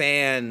a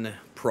fan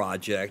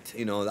project.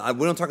 We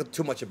don't talk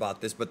too much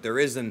about this, but there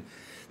is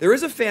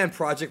a fan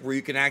project where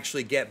you can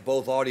actually get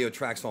both audio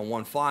tracks on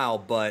one file,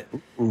 but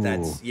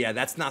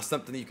that's not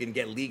something that you can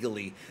get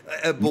legally.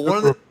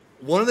 But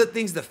one of the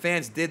things the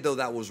fans did, though,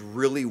 that was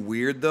really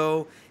weird,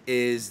 though,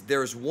 is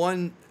there's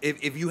one,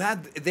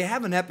 they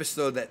have an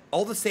episode that,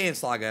 all the Saiyan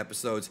Saga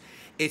episodes,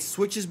 it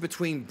switches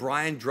between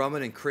Brian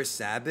Drummond and Chris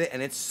Sabat,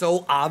 and it's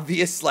so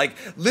obvious, like,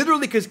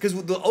 literally, because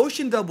the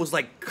Ocean dub was,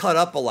 like, cut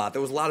up a lot.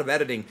 There was a lot of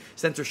editing,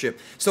 censorship.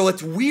 So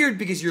it's weird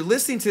because you're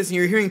listening to this and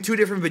you're hearing 2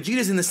 different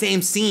Vegetas in the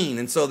same scene,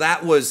 and so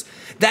that would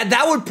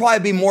probably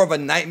be more of a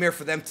nightmare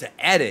for them to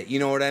edit, you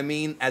know what I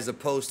mean? As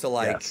opposed to,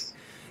 like,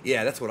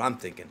 yeah, that's what I'm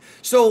thinking.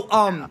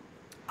 So,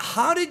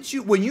 how did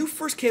you, when you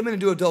first came in to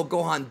do Adult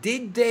Gohan,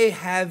 did they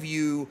have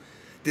you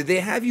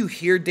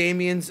hear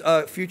Damian's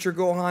Future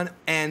Gohan?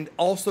 And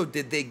also,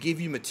 did they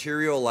give you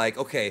material like,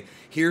 okay,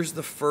 here's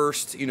the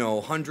first,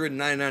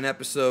 199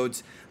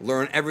 episodes,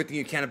 learn everything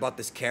you can about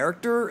this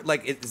character?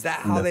 Like, is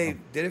that how they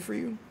did it for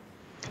you?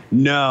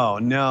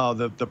 No.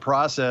 The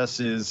process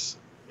is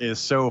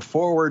so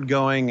forward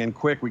going and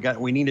quick.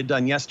 We need it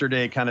done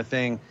yesterday kind of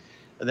thing.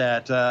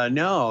 That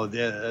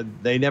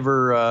they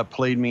never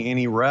played me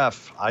any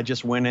ref. I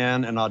just went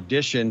in and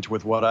auditioned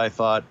with what I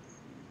thought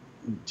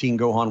Teen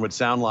Gohan would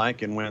sound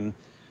like. And when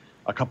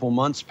a couple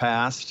months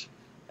passed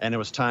and it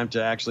was time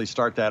to actually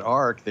start that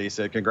arc, they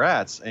said,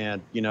 congrats.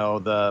 And,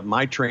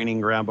 my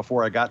training ground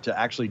before I got to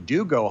actually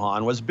do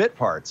Gohan was bit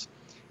parts.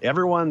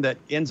 Everyone that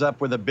ends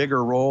up with a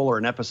bigger role or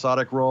an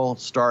episodic role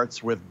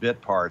starts with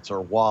bit parts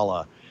or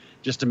Walla,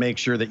 just to make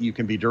sure that you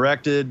can be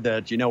directed,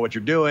 that you know what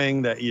you're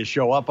doing, that you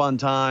show up on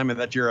time, and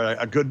that you're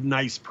a good,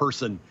 nice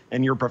person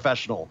and you're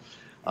professional.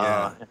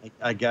 Yeah.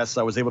 I guess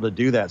I was able to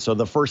do that. So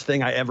the first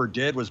thing I ever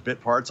did was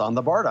bit parts on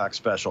the Bardock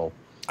special.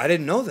 I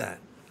didn't know that.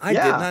 I did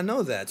not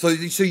know that. So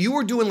you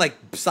were doing like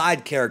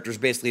side characters,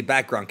 basically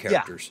background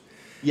characters.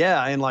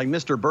 Yeah, and like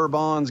Mr.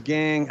 Bourbon's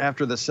gang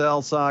after the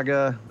Cell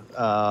saga.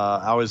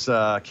 I was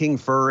King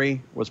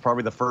Furry was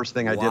probably the first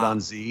thing I did on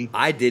Z.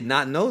 I did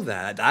not know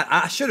that.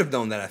 I should have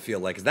known that, I feel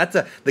like. 'Cause that's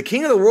the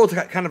King of the World,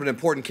 kind of an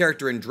important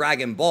character in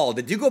Dragon Ball.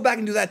 Did you go back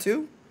and do that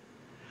too?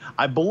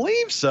 I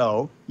believe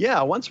so.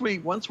 Yeah, once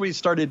we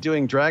started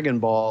doing Dragon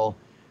Ball,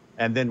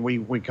 and then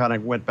we kind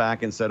of went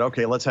back and said,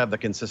 okay, let's have the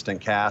consistent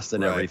cast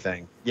and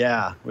everything.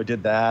 Yeah, we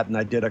did that, and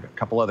I did a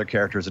couple other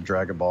characters in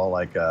Dragon Ball,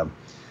 like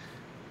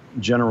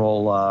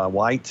General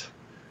White,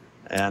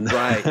 and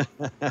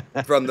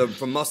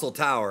from Muscle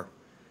Tower.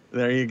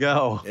 There you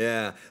go.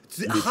 Yeah.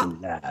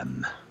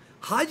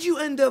 How'd you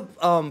end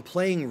up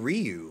playing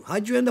Ryu?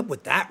 How'd you end up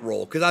with that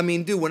role? Because, I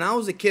mean, dude, when I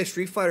was a kid,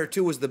 Street Fighter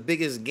II was the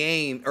biggest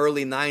game,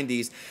 early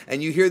 90s,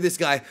 and you hear this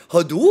guy,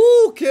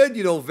 Hadouken,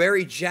 you know,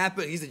 very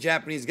Japanese, he's a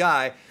Japanese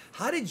guy.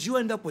 How did you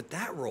end up with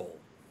that role?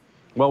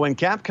 Well, when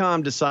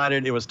Capcom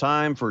decided it was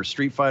time for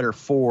Street Fighter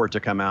IV to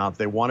come out,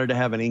 they wanted to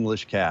have an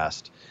English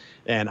cast.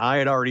 And I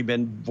had already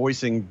been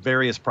voicing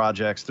various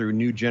projects through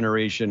New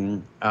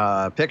Generation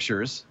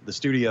Pictures, the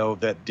studio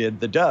that did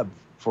the dub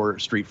for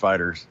Street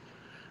Fighters.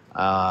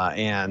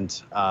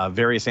 And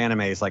various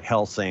animes like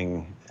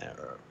Hellsing,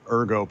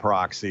 Ergo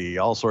Proxy,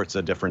 all sorts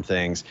of different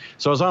things.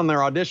 So I was on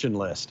their audition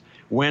list.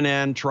 Went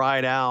in,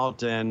 tried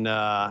out, and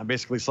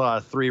basically saw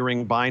a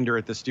 3-ring binder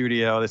at the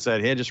studio that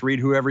said, hey, just read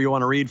whoever you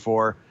want to read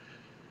for.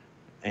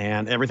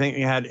 And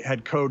everything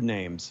had code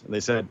names.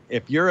 They said,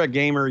 if you're a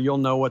gamer, you'll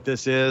know what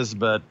this is,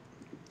 but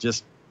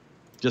just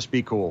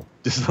be cool.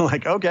 Just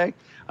like, okay.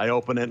 I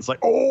open it, and it's like,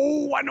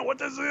 oh, I know what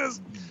this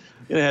is.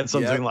 And it had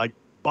something like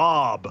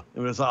Bob. It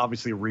was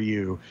obviously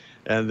Ryu.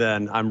 And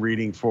then I'm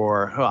reading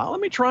for, let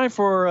me try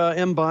for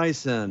M.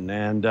 Bison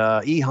and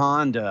E.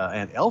 Honda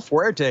and El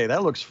Fuerte.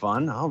 That looks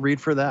fun. I'll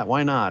read for that.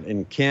 Why not?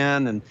 And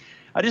Ken. And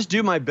I just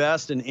do my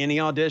best in any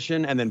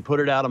audition and then put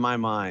it out of my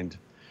mind.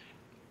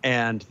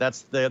 And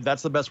that's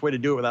the best way to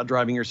do it without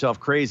driving yourself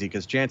crazy,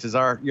 because chances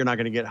are you're not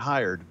going to get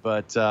hired.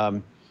 But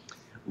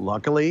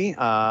luckily,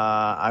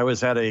 I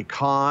was at a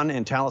con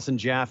in Taliesin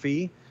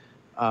Jaffe,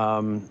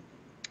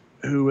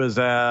 who was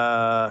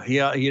he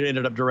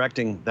ended up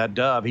directing that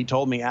dub. He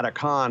told me at a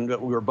con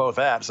that we were both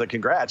at. So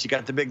congrats, you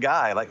got the big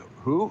guy. Like,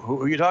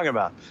 who are you talking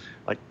about?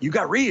 Like, you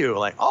got Ryu.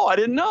 Like, oh, I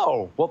didn't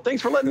know. Well,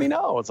 thanks for letting me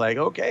know. It's like,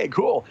 okay,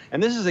 cool.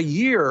 And this is a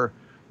year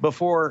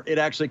before it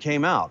actually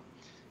came out.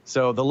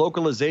 So the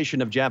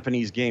localization of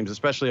Japanese games,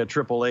 especially a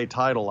AAA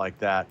title like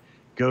that,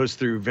 goes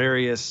through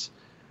various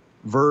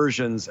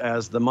versions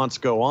as the months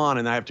go on,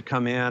 and I have to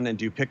come in and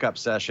do pickup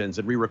sessions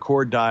and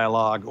re-record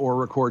dialogue or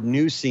record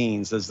new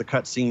scenes as the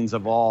cut scenes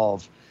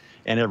evolve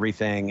and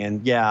everything.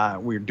 And yeah,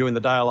 we're doing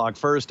the dialogue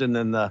first, and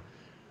then the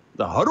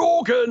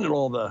Hadouken and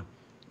all the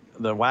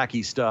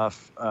wacky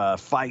stuff,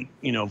 fight,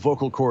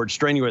 vocal cord,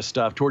 strenuous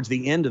stuff towards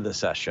the end of the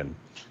session.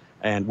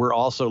 And we're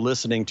also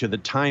listening to the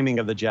timing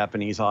of the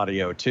Japanese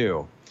audio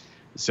too.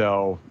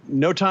 So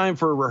no time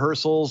for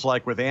rehearsals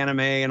like with anime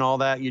and all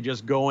that. You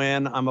just go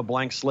in, I'm a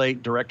blank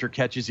slate, director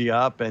catches you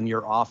up, and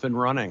you're off and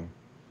running.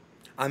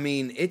 I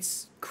mean,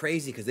 it's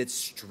crazy because it's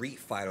Street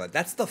Fighter.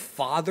 That's the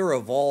father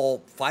of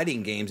all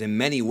fighting games in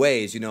many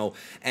ways,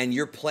 and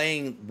you're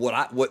playing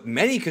what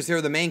many consider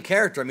the main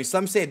character. I mean,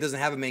 some say it doesn't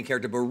have a main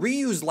character, but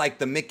Ryu's like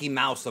the Mickey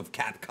Mouse of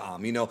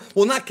Capcom,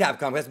 Well, not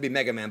Capcom, it has to be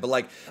Mega Man, but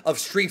like of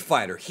Street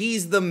Fighter.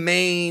 He's the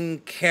main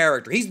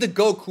character. He's the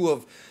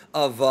Goku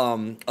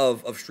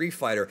of Street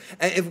Fighter.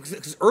 And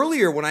because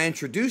earlier when I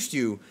introduced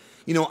you,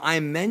 I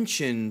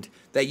mentioned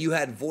that you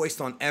had voiced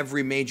on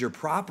every major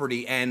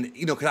property, and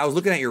because I was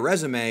looking at your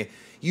resume,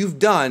 you've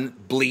done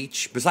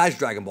Bleach, besides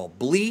Dragon Ball,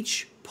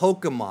 Bleach,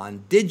 Pokemon,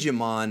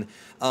 Digimon,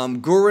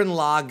 Gurren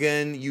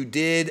Lagann. You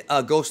did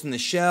Ghost in the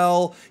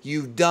Shell.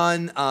 You've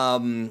done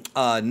Naruto,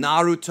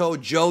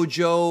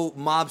 JoJo,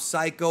 Mob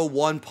Psycho,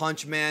 One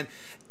Punch Man.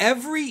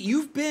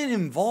 You've been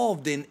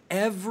involved in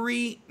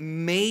every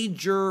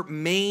major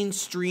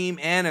mainstream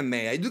anime.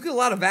 I look at a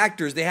lot of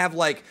actors, they have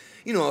like,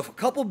 a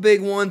couple big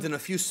ones and a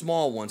few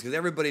small ones, because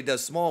everybody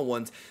does small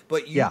ones.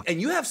 But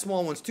and you have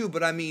small ones too,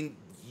 but I mean,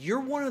 you're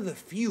one of the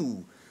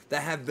few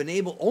that have been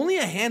able, only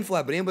a handful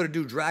have been able to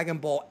do Dragon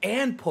Ball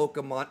and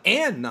Pokemon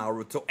and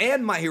Naruto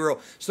and My Hero.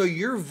 So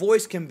your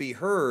voice can be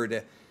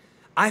heard.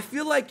 I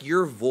feel like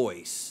your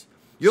voice,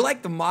 you're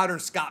like the modern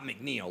Scott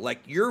McNeil. Like,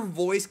 your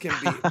voice can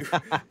be,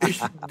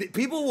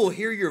 people will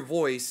hear your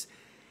voice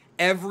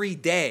every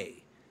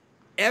day,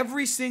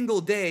 every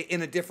single day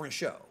in a different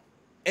show.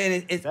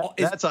 And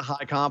that's a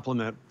high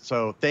compliment.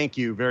 So thank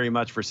you very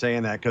much for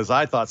saying that, because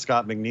I thought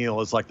Scott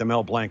McNeil is like the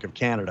Mel Blanc of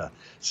Canada.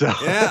 So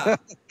yeah,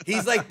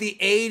 he's like the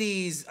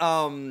 '80s,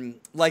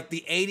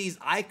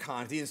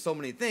 icon. He's in so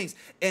many things.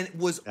 And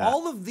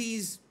all of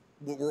these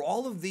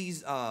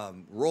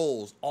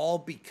roles all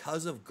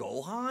because of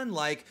Gohan?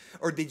 Like,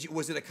 or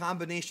was it a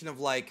combination of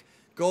like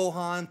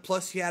Gohan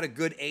plus you had a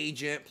good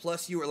agent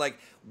plus you were like,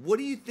 what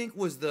do you think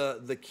was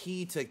the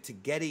key to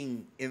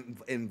getting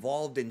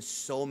involved in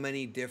so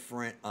many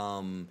different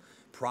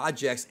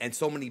projects and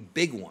so many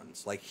big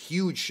ones, like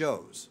huge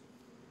shows?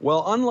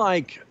 Well,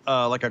 unlike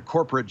like a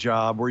corporate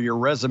job where your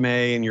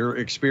resume and your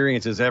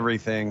experience is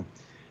everything,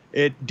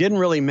 it didn't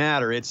really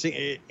matter.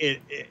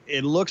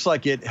 It looks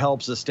like it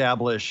helps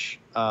establish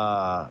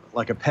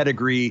like a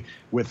pedigree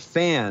with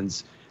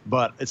fans,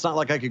 but it's not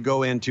like I could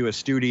go into a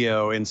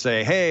studio and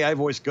say, "Hey, I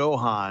voiced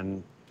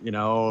Gohan. You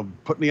know,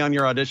 put me on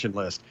your audition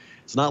list."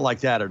 It's not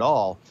like that at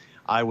all.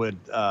 I would.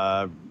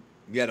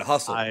 You had to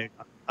hustle.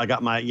 I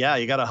got my,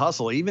 you got to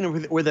hustle,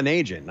 even with an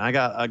agent. I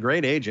got a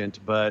great agent,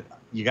 but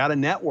you got to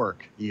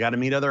network. You got to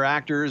meet other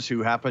actors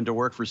who happen to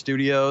work for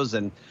studios,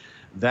 and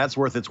that's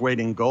worth its weight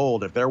in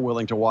gold if they're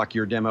willing to walk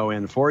your demo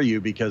in for you,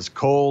 because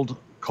cold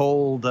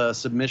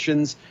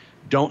submissions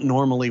don't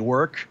normally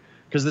work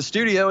because the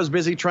studio is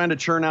busy trying to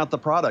churn out the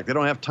product. They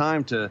don't have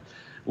time to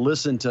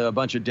listen to a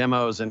bunch of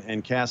demos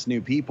and cast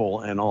new people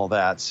and all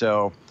that.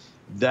 So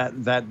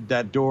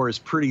that door is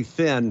pretty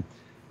thin,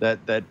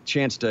 that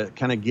chance to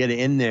kind of get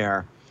in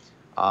there.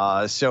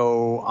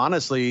 So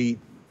honestly,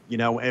 you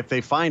know, if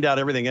they find out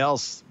everything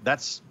else,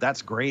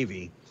 that's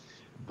gravy.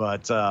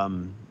 But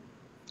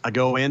I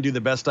go in, do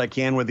the best I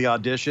can with the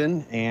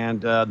audition,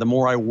 and the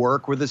more I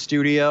work with the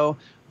studio,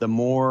 the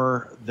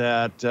more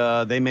that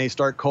they may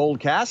start cold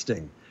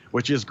casting,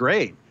 which is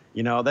great.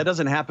 You know, that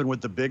doesn't happen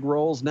with the big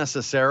roles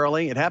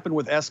necessarily. It happened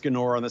with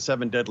Escanor on the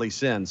 7 Deadly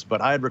Sins,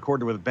 but I had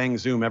recorded with Bang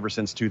Zoom ever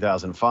since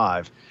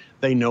 2005.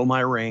 They know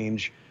my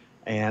range,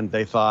 and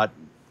they thought,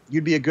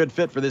 you'd be a good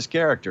fit for this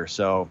character.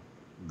 So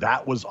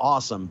that was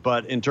awesome.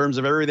 But in terms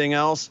of everything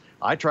else,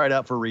 I tried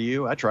out for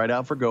Ryu. I tried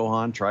out for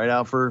Gohan. Tried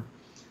out for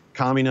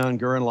Kamina and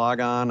Gurren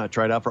Lagann. I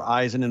tried out for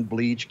Aizen and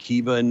Bleach,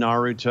 Kiba and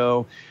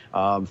Naruto,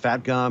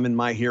 Fat Gum and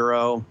My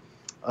Hero.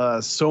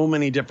 So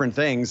many different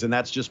things, and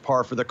that's just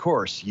par for the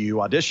course.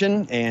 You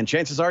audition, and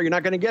chances are you're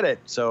not going to get it.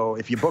 So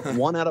if you book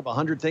 1 out of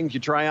 100 things you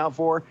try out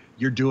for,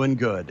 you're doing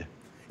good.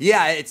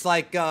 Yeah, it's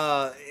like,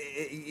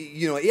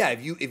 you know, yeah,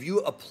 if you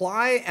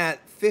apply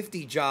at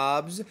 50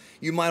 jobs,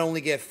 you might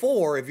only get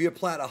 4. If you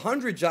apply at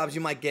 100 jobs,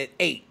 you might get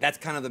 8. That's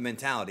kind of the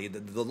mentality,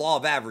 the law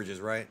of averages,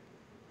 right?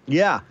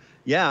 Yeah,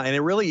 and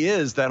it really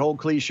is that whole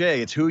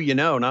cliche. It's who you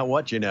know, not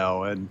what you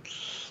know.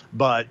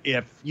 But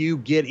if you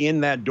get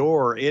in that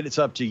door, it's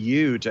up to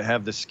you to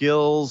have the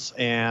skills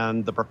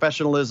and the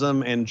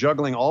professionalism and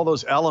juggling all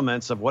those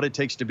elements of what it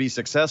takes to be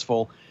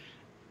successful,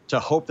 to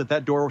hope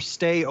that door will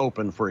stay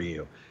open for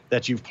you,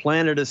 that you've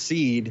planted a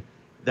seed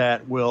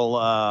that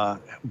will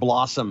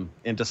blossom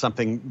into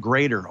something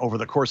greater over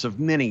the course of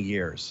many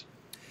years.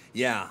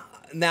 Yeah.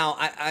 Now,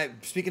 I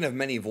speaking of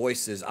many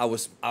voices, I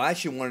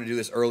actually wanted to do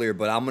this earlier,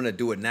 but I'm going to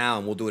do it now,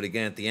 and we'll do it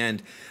again at the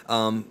end.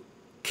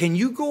 Can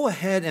you go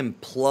ahead and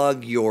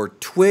plug your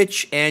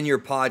Twitch and your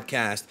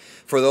podcast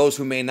for those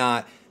who may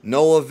not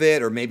know of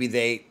it, or maybe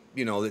they,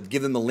 you know,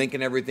 give them the link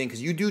and everything?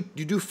 Because you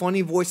do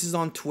funny voices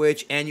on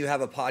Twitch, and you have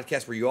a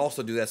podcast where you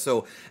also do that.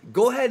 So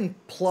go ahead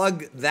and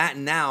plug that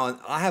now.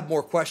 I have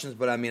more questions,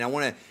 but I mean, I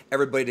want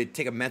everybody to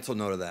take a mental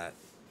note of that.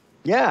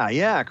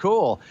 Yeah,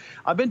 cool.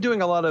 I've been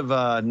doing a lot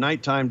of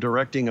nighttime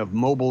directing of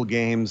mobile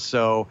games,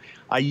 so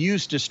I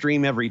used to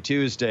stream every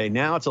Tuesday.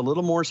 Now it's a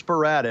little more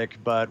sporadic,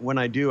 but when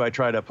I do, I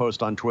try to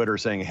post on Twitter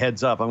saying,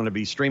 heads up, I'm going to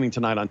be streaming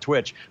tonight on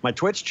Twitch. My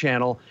Twitch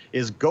channel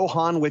is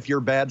Gohan with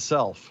Your Bad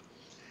Self.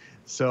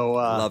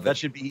 So that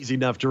should be easy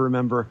enough to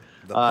remember.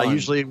 I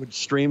usually would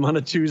stream on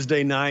a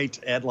Tuesday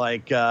night at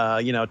like,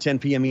 10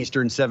 p.m.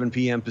 Eastern, 7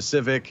 p.m.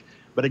 Pacific.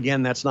 But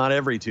again, that's not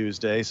every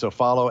Tuesday, so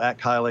follow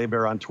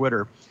 @KyleAbear on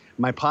Twitter.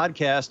 My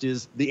podcast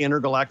is The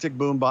Intergalactic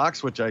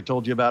Boombox, which I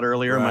told you about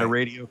earlier, my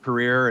radio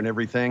career and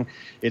everything.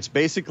 It's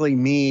basically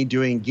me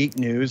doing geek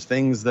news,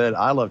 things that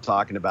I love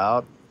talking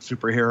about,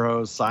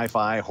 superheroes,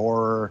 sci-fi,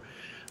 horror,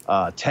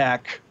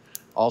 tech,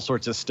 all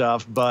sorts of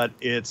stuff. But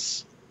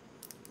it's,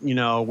 you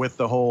know, with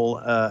the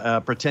whole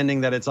pretending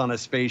that it's on a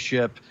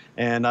spaceship.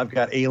 And I've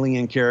got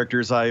alien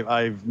characters.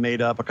 I've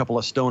made up a couple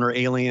of stoner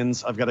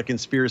aliens. I've got a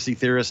conspiracy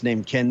theorist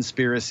named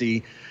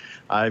Kenspiracy.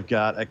 I've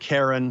got a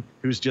Karen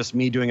who's just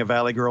me doing a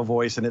Valley Girl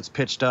voice, and it's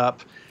pitched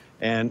up,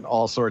 and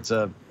all sorts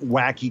of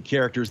wacky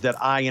characters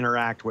that I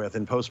interact with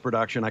in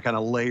post-production. I kind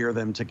of layer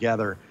them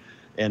together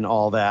and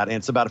all that. And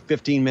it's about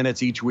 15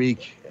 minutes each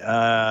week.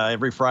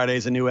 Every Friday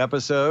is a new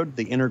episode,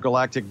 The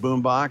Intergalactic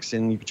Boombox,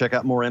 and you can check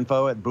out more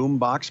info at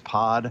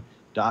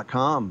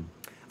boomboxpod.com.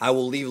 I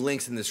will leave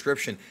links in the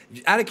description.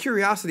 Out of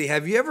curiosity,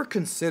 have you ever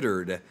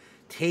considered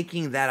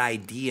taking that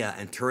idea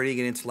and turning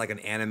it into like an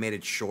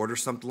animated short or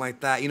something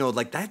like that? You know,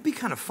 like that'd be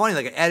kind of funny,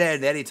 like an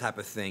Ed, Eddie type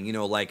of thing, you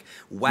know, like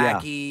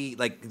wacky,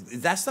 like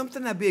is that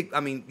something that'd be,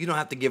 I mean, you don't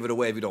have to give it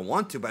away if you don't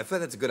want to, but I feel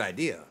like that's a good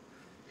idea.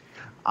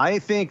 I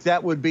think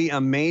that would be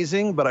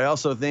amazing, but I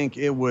also think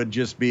it would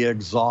just be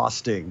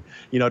exhausting,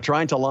 you know,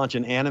 trying to launch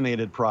an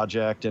animated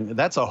project. And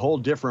that's a whole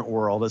different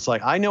world. It's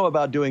like, I know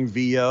about doing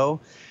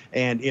VO,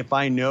 and if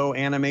I know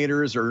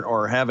animators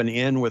or have an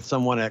in with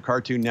someone at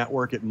Cartoon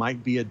Network, it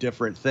might be a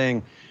different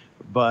thing.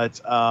 But,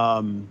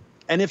 and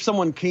if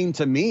someone came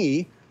to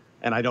me,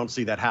 and I don't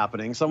see that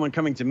happening, someone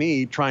coming to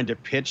me trying to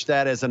pitch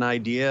that as an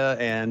idea,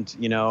 and,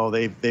 you know,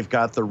 they've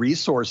got the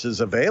resources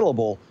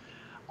available,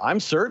 I'm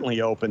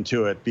certainly open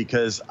to it,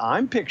 because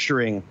I'm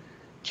picturing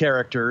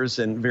characters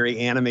and very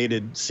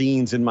animated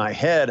scenes in my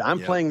head. I'm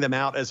playing them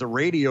out as a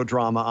radio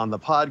drama on the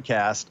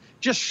podcast,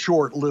 just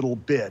short little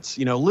bits,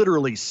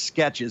 literally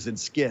sketches and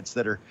skits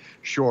that are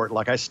short.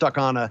 Like I stuck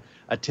on a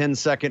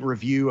 10-second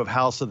review of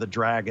House of the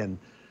Dragon,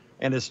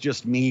 and it's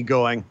just me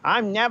going,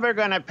 I'm never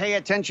going to pay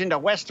attention to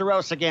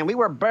Westeros again. We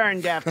were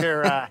burned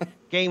after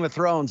Game of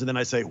Thrones. And then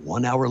I say,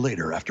 1 hour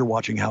later, after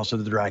watching House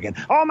of the Dragon,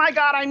 oh my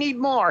God, I need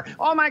more.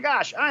 Oh my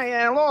gosh.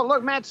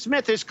 Look, Matt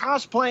Smith is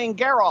cosplaying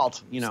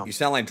Geralt. You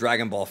sound like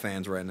Dragon Ball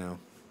fans right now.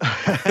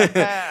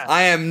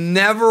 I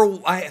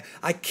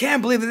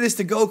can't believe it is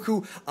to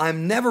Goku.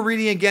 I'm never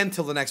reading again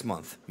till the next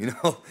month.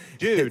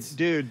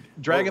 Dude,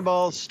 Dragon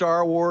Ball,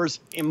 Star Wars,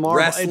 Marvel,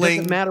 wrestling. It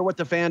doesn't matter what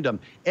the fandom,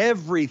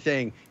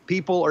 everything.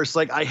 People are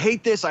like, I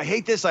hate this, I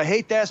hate this, I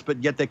hate this,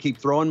 but yet they keep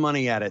throwing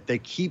money at it. They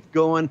keep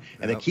going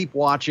and they keep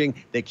watching,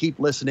 they keep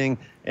listening,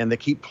 and they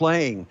keep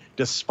playing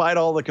despite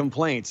all the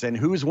complaints. And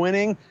who's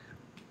winning?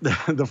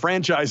 The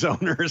franchise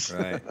owners.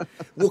 Right.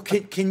 Well,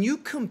 can you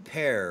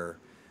compare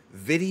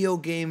video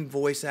game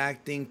voice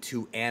acting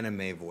to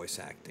anime voice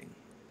acting?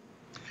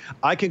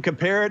 I can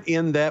compare it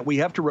in that we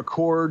have to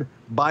record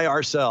by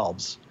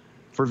ourselves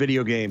for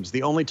video games.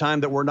 The only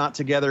time that we're not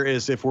together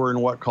is if we're in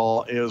what I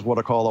call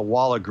a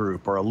walla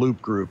group or a loop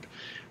group,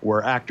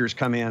 where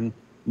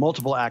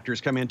multiple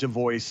actors come in to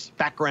voice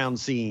background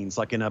scenes,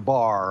 like in a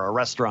bar or a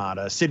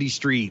restaurant, city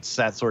streets,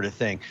 that sort of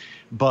thing.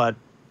 But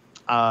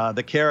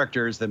the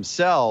characters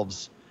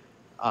themselves,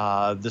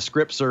 the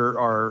scripts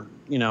are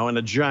in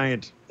a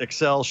giant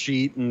Excel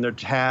sheet, and they're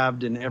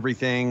tabbed and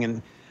everything,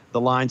 and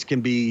the lines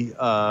can be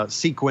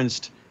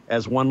sequenced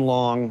as one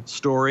long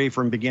story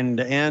from beginning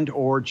to end,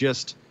 or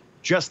just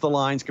the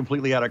lines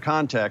completely out of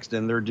context,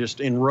 and they're just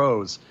in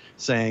rows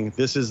saying,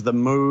 this is the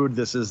mood,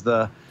 this is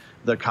the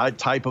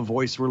type of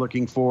voice we're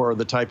looking for, or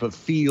the type of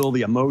feel,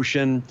 the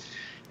emotion,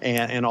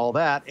 and all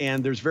that.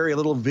 And there's very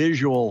little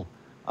visual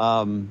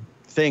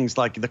things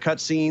like the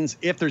cutscenes.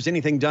 If there's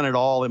anything done at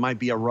all, it might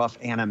be a rough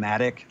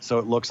animatic, so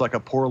it looks like a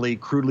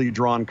crudely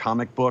drawn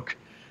comic book,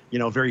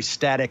 very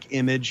static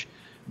image.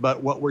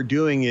 But what we're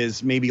doing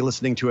is maybe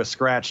listening to a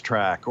scratch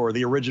track or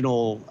the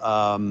original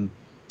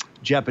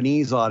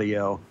Japanese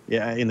audio,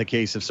 in the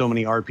case of so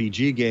many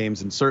RPG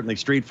games and certainly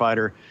Street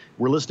Fighter.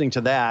 We're listening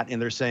to that,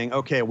 and they're saying,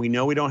 okay, we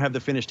know we don't have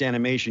the finished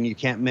animation. You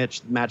can't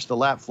match the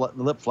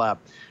lip flap,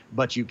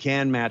 but you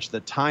can match the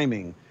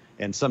timing.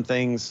 And some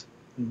things,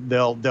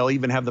 they'll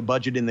even have the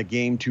budget in the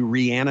game to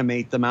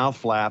reanimate the mouth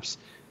flaps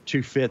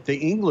to fit the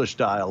English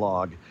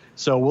dialogue.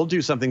 So we'll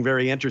do something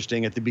very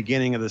interesting at the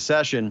beginning of the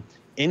session.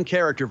 In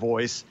character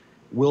voice,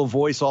 we'll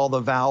voice all the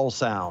vowel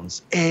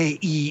sounds, A,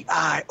 E,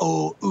 I,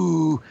 O,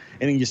 U,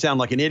 and you sound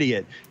like an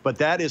idiot. But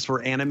that is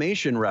for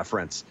animation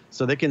reference.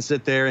 So they can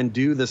sit there and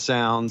do the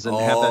sounds and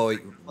have that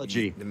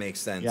technology. That makes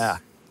sense. Yeah.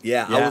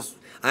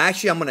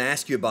 I'm going to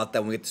ask you about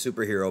that when we get to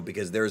superhero,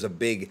 because there's we're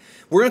going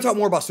to talk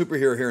more about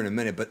superhero here in a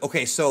minute. But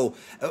okay, so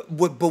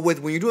when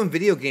you're doing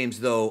video games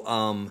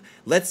though,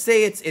 let's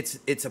say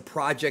it's a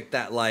project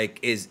that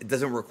it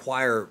doesn't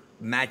require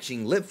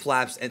matching lip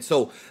flaps, and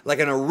so like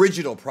an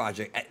original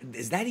project,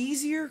 is that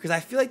easier? Because I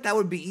feel like that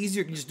would be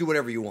easier. You can just do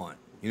whatever you want.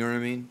 You know what I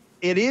mean?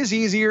 It is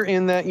easier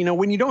in that,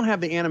 when you don't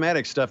have the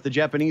animatic stuff, the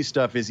Japanese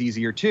stuff is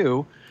easier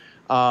too.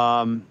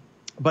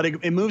 But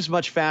it moves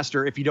much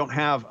faster if you don't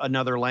have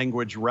another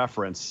language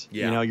reference.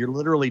 Yeah. You're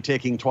literally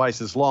taking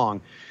twice as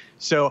long.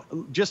 So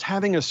just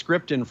having a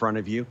script in front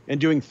of you and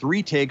doing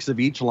 3 takes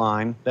of each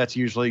line, that's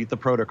usually the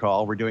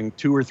protocol. We're doing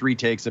 2 or 3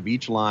 takes of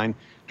each line.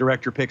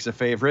 Director picks a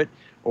favorite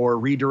or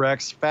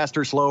redirects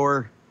faster,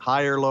 slower,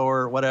 higher,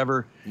 lower,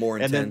 whatever. More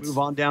intense. And then move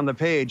on down the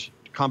page.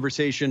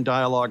 Conversation,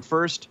 dialogue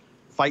first,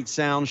 fight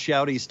sound,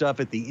 shouty stuff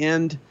at the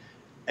end.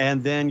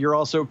 And then you're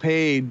also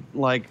paid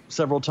like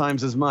several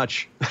times as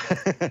much,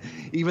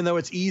 even though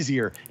it's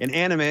easier. And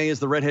anime is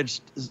the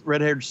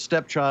redhead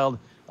stepchild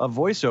of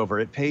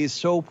voiceover. It pays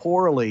so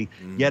poorly,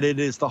 yet it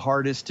is the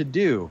hardest to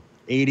do.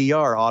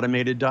 ADR,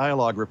 automated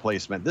dialogue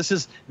replacement.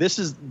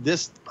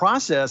 This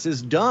process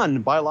is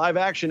done by live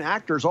action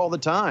actors all the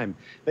time.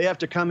 They have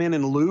to come in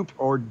and loop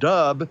or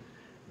dub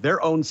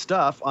their own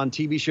stuff on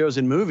TV shows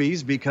and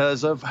movies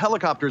because of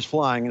helicopters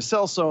flying and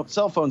cell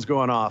phones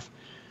going off.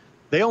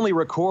 They only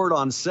record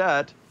on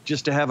set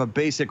just to have a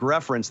basic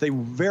reference. They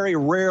very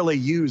rarely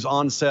use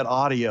on-set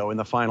audio in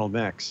the final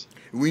mix.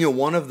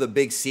 One of the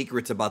big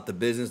secrets about the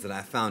business that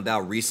I found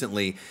out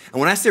recently, and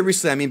when I say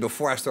recently, I mean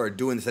before I started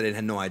doing this, I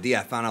had no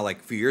idea. I found out like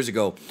a few years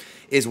ago,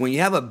 is when you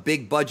have a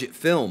big budget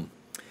film,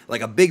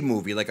 like a big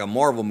movie, like a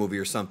Marvel movie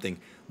or something,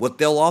 what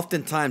they'll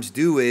oftentimes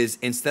do is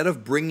instead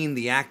of bringing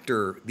the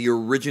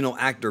original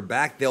actor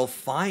back, they'll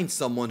find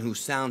someone who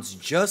sounds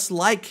just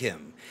like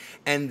him.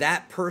 And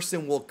that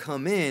person will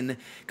come in,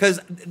 because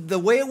the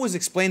way it was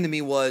explained to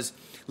me was,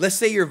 let's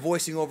say you're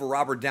voicing over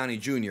Robert Downey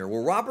Jr.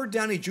 Well, Robert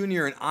Downey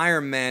Jr. in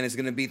Iron Man is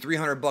going to be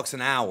 $300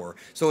 an hour.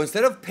 So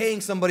instead of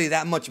paying somebody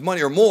that much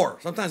money or more,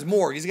 sometimes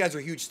more, these guys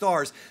are huge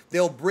stars,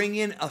 they'll bring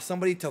in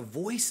somebody to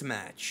voice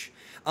match.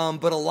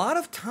 But a lot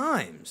of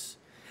times,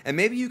 and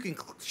maybe you can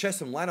shed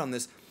some light on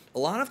this, a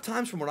lot of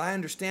times from what I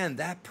understand,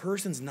 that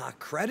person's not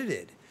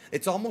credited.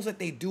 It's almost like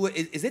they do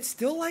it. Is it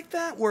still like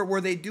that,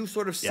 where they do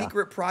sort of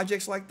secret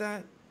projects like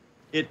that?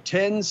 It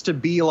tends to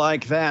be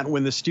like that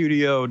when the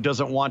studio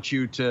doesn't want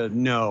you to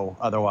know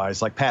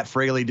otherwise. Like Pat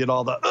Fraley did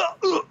all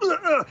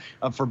the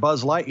for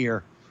Buzz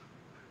Lightyear.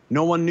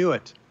 No one knew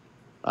it.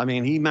 I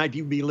mean, he might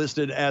be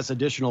listed as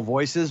additional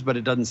voices, but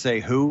it doesn't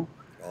say who.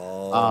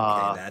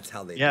 Oh, okay, that's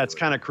how they do it. Yeah, it's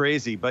kind of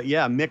crazy. But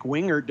yeah, Mick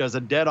Wingert does a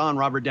dead-on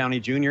Robert Downey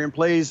Jr. and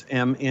plays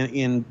him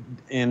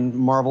in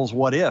Marvel's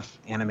What If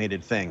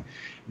animated thing.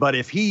 But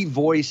if he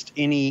voiced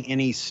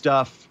any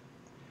stuff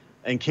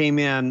and came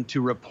in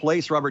to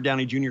replace Robert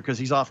Downey Jr. because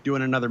he's off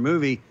doing another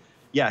movie,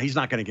 yeah, he's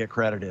not going to get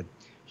credited.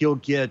 He'll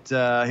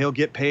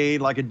get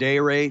paid like a day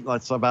rate.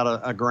 That's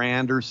about a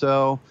grand or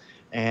so.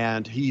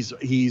 And he's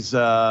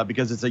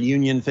because it's a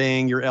union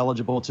thing, you're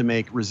eligible to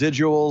make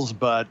residuals.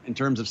 But in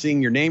terms of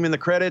seeing your name in the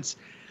credits,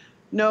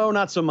 no,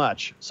 not so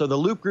much. So the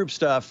loop group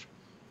stuff,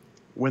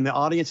 when the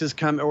audiences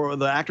come or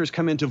the actors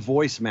come into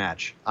voice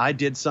match, I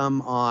did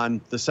some on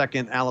the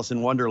second Alice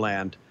in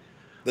Wonderland.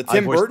 The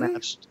Tim Burton?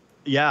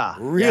 Yeah.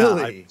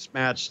 Really? Yeah, I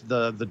matched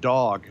the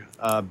dog,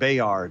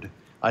 Bayard.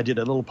 I did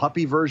a little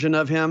puppy version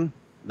of him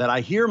that I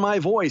hear my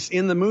voice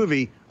in the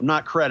movie. I'm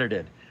not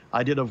credited.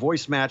 I did a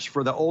voice match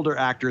for the older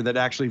actor that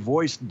actually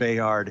voiced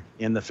Bayard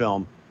in the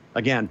film.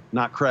 Again,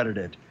 not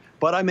credited.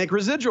 But I make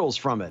residuals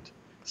from it.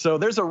 So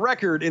there's a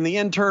record in the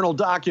internal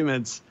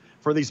documents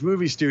for these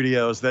movie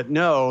studios that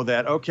know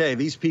that, okay,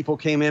 these people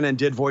came in and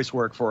did voice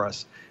work for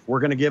us. We're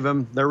going to give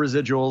them their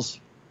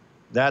residuals.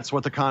 That's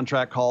what the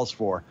contract calls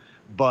for.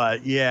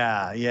 But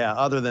yeah,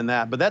 other than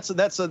that. But that's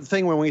the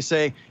thing when we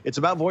say it's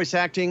about voice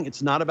acting,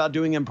 it's not about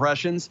doing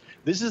impressions.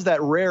 This is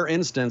that rare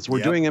instance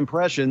we're doing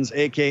impressions,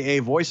 a.k.a.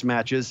 voice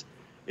matches.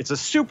 It's a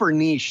super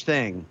niche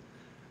thing,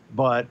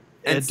 but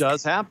it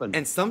does happen.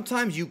 And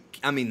sometimes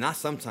not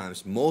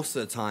sometimes, most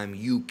of the time,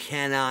 you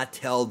cannot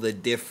tell the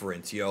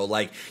difference,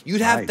 Like,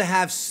 you'd have to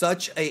have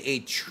such a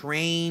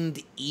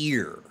trained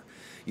ear,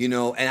 and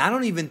I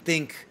don't even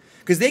think...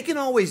 Because they can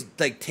always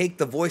like take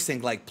the voice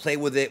and like play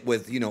with it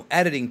with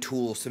editing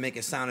tools to make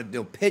it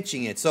sound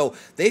pitching it. So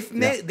they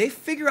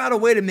figure out a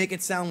way to make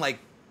it sound like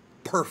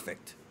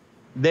perfect.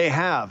 They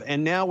have,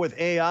 and now with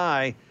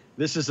AI,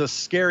 this is a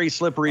scary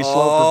slippery slope.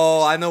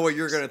 Oh, I know what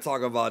you're going to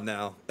talk about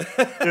now,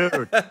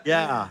 dude.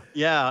 Yeah.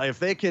 If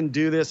they can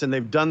do this, and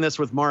they've done this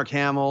with Mark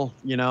Hamill,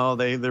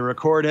 they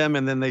record him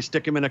and then they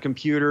stick him in a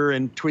computer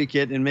and tweak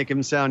it and make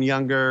him sound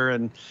younger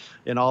and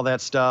all that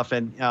stuff.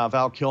 And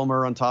Val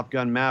Kilmer on Top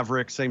Gun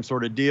Maverick, same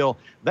sort of deal.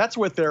 That's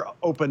with their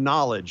open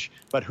knowledge.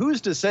 But who's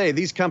to say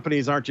these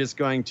companies aren't just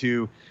going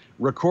to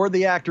record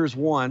the actors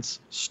once,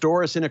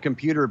 store us in a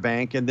computer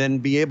bank, and then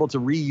be able to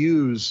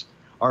reuse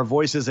our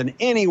voices in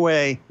any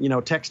way,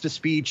 text to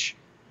speech.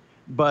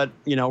 But,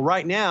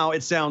 right now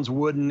it sounds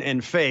wooden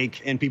and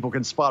fake and people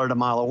can spot it a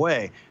mile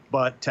away.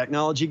 But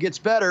technology gets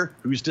better.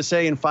 Who's to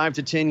say in 5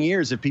 to 10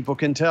 years if people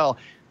can tell,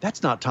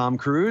 that's not Tom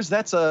Cruise,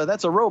 that's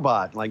a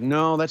robot. Like,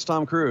 no, that's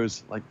Tom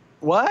Cruise. Like,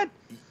 what?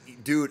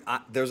 Dude,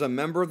 there's a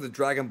member of the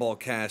Dragon Ball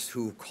cast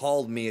who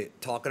called me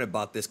talking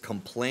about this,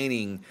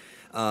 complaining,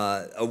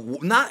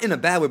 not in a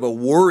bad way, but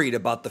worried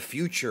about the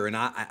future. And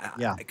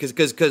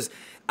because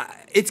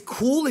it's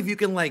cool if you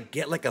can like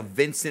get like a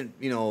Vincent,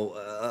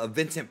 a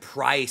Vincent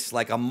Price,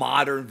 like a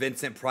modern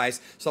Vincent Price,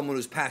 someone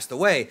who's passed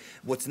away.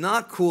 What's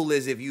not cool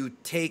is if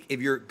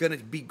you're gonna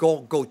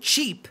go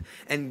cheap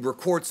and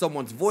record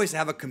someone's voice,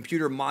 have a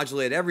computer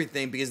modulate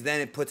everything, because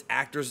then it puts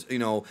actors,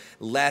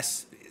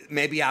 less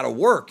maybe out of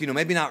work,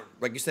 maybe not,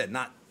 like you said,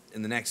 not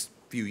in the next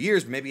few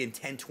years, maybe in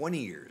 10, 20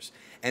 years.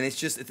 And it's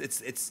just,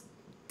 it's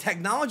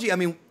technology. I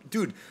mean,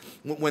 dude,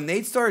 when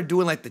they started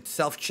doing like the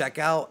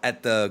self-checkout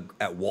at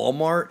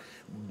Walmart,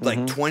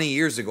 like 20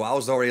 years ago, I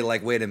was already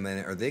like, wait a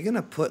minute, are they going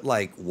to put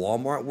like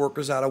Walmart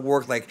workers out of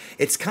work? Like,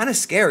 it's kind of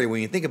scary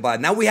when you think about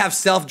it. Now we have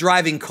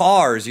self-driving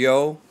cars,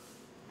 yo.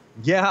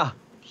 Yeah.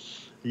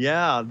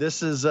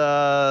 This is,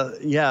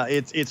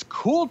 it's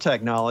cool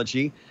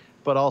technology,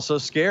 but also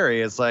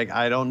scary. It's like,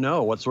 I don't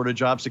know, what sort of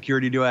job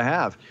security do I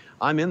have?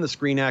 I'm in the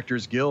Screen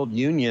Actors Guild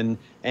union,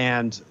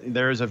 and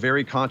there is a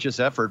very conscious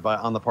effort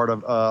on the part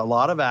of a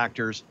lot of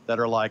actors that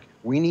are like,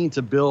 we need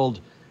to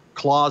build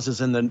clauses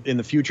in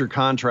the future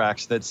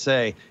contracts that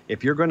say,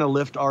 if you're going to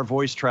lift our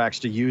voice tracks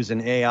to use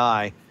an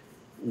AI,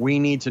 we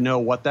need to know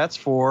what that's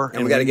for,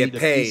 and we got to get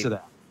paid. A piece of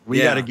that.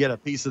 We got to get a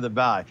piece of the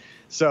pie.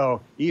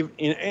 So, and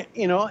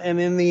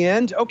in the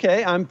end,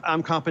 okay,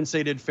 I'm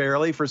compensated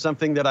fairly for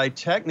something that I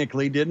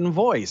technically didn't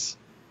voice.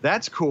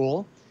 That's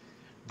cool.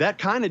 That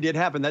kind of did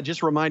happen. That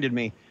just reminded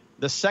me.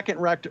 The second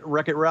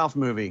Wreck-It Ralph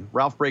movie,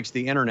 Ralph Breaks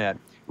the Internet,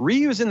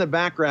 Ryu's in the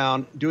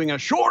background doing a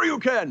 "Sure You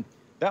Can."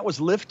 That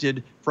was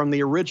lifted from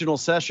the original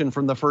session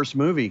from the first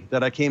movie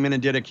that I came in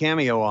and did a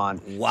cameo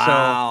on.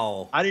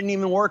 Wow. So I didn't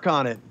even work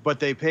on it, but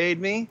they paid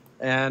me,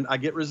 and I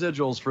get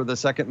residuals for the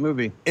second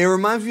movie. It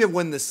reminds me of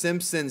when The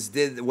Simpsons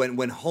did,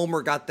 when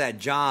Homer got that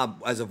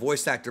job as a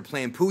voice actor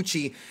playing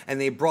Poochie,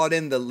 and they brought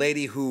in the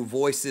lady who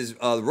voices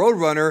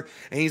Roadrunner,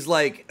 and he's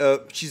like,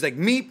 she's like,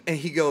 meep, and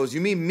he goes,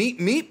 you mean meep,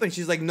 meep? And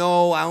she's like,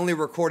 no, I only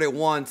record it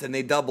once, and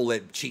they double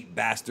it, cheap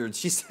bastards.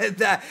 She said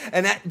that,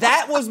 and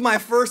that was my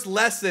first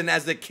lesson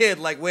as a kid,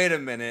 like, wait a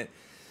minute.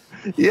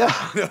 Yeah.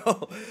 You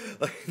know,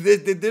 like,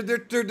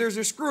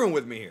 they're screwing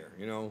with me here,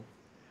 you know.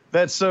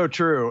 That's so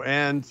true.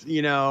 And,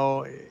 you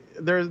know,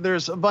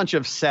 there's a bunch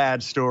of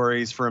sad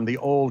stories from the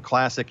old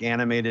classic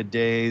animated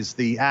days.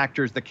 The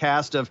actors, the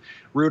cast of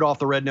Rudolph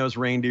the Red-Nosed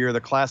Reindeer,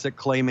 the classic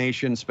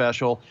claymation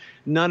special,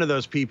 none of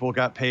those people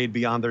got paid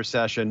beyond their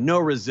session. No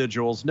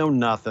residuals, no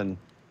nothing.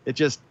 It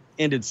just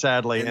ended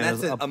sadly. And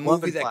that's a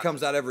movie that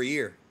comes out every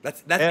year.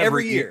 That's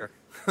every year.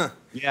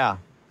 Yeah.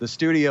 The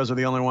studios are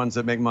the only ones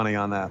that make money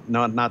on that,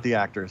 not the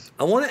actors.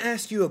 I want to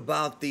ask you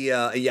about the,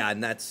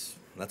 and that's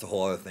a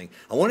whole other thing.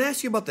 I want to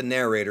ask you about the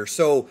narrator.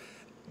 So,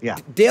 yeah,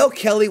 Dale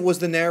Kelly was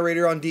the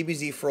narrator on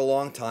DBZ for a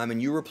long time, and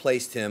you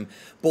replaced him.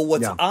 But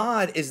what's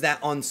odd is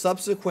that on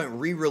subsequent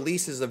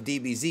re-releases of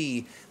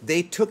DBZ,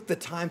 they took the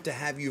time to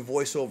have you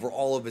voice over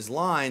all of his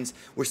lines,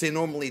 which they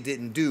normally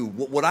didn't do.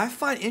 What I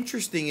find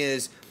interesting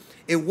is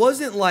it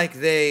wasn't like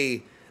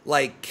they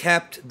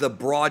kept the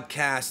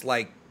broadcast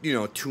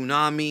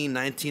Toonami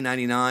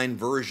 1999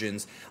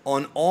 versions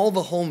on all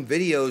the home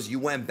videos. You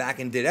went back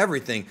and did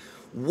everything.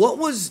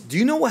 Do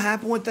you know what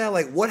happened with that?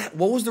 Like, what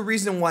was the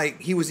reason why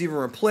he was even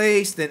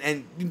replaced?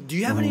 And do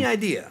you have any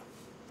idea?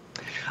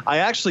 I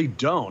actually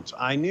don't.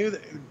 I knew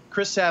that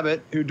Chris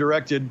Sabat, who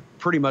directed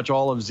pretty much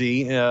all of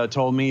Z,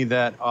 told me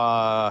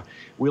that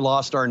we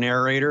lost our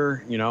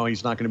narrator. You know,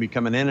 he's not going to be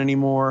coming in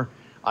anymore.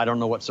 I don't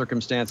know what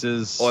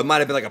circumstances. Oh, it might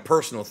have been like a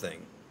personal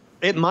thing.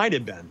 It might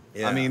have been.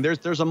 Yeah. I mean,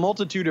 there's a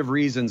multitude of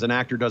reasons an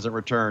actor doesn't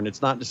return.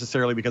 It's not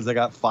necessarily because they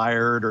got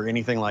fired or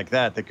anything like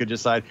that. They could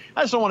decide,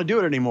 I just don't want to do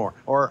it anymore,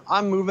 or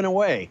I'm moving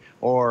away,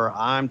 or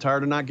I'm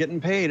tired of not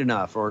getting paid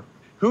enough, or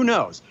who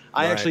knows.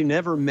 I actually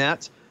never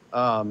met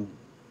Dale,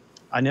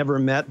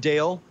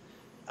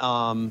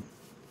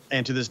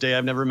 and to this day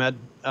I've never met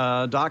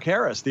Doc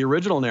Harris, the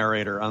original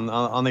narrator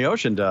on the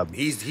Ocean dub.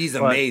 He's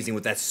amazing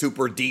with that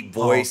super deep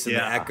voice and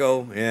the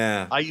echo.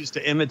 Yeah, I used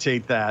to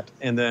imitate that,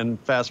 and then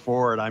fast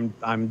forward,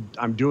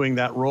 I'm doing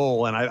that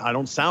role, and I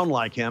don't sound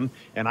like him,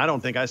 and I don't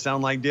think I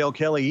sound like Dale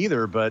Kelly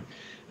either. But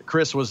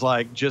Chris was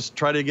like, just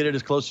try to get it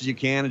as close as you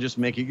can and just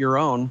make it your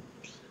own.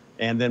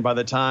 And then by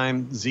the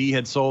time Z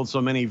had sold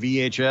so many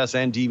VHS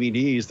and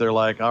DVDs, they're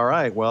like, all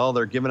right, well,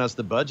 they're giving us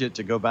the budget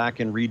to go back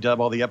and redub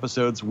all the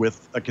episodes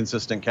with a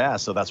consistent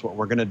cast. So that's what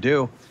we're going to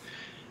do.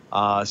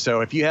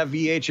 So if you have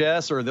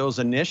VHS or those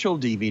initial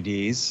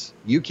DVDs,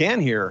 you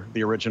can hear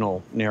the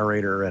original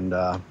narrator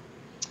and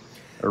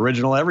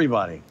original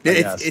everybody.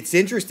 It's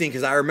interesting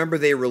because I remember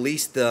they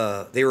released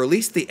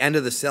the End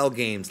of the Cell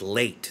games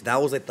late.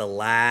 That was like the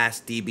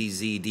last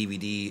DBZ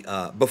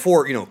DVD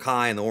before,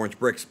 Kai and the Orange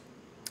Bricks.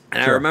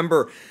 And I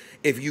remember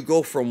if you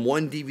go from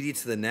one DVD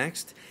to the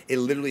next, it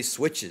literally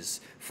switches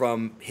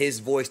from his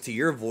voice to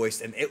your voice.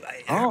 And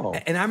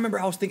and I remember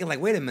I was thinking, like,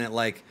 wait a minute,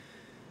 like,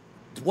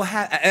 what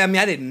happened? I mean,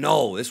 I didn't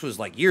know. This was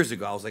like years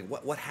ago. I was like,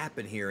 what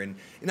happened here? And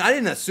I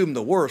didn't assume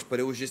the worst, but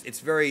it was just, it's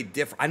very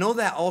different. I know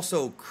that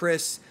also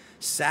Chris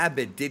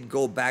Sabat did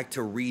go back to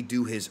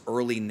redo his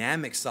early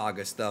Namek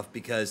Saga stuff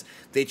because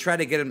they tried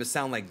to get him to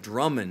sound like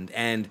Drummond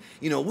and,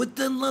 with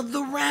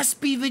the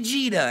raspy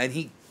Vegeta. And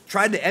he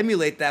tried to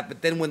emulate that,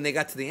 but then when they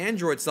got to the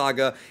Android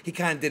Saga, he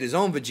kind of did his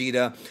own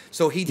Vegeta.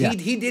 So he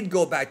did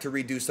go back to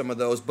redo some of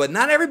those, but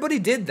not everybody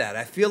did that.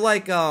 I feel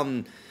like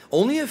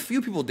only a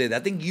few people did. I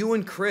think you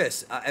and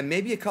Chris, and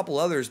maybe a couple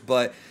others,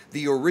 but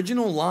the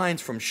original lines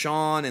from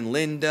Sean and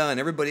Linda and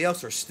everybody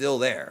else are still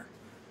there.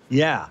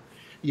 Yeah,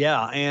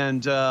 and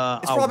it's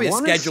probably a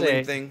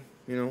scheduling thing,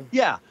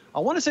 Yeah, I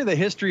want to say the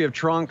history of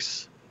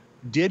Trunks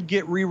did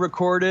get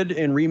re-recorded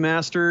and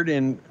remastered,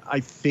 and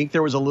I think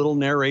there was a little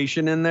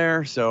narration in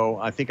there, so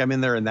I think I'm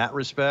in there in that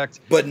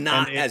respect. But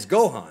not as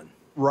Gohan.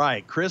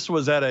 Right. Chris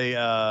was at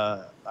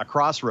a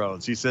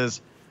crossroads. He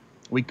says,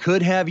 we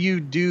could have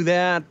you do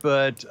that,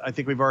 but I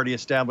think we've already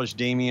established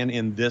Damien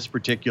in this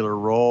particular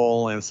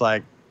role, and it's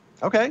like,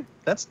 okay,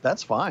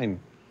 that's fine.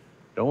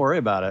 Don't worry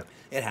about it.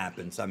 It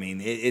happens. I mean,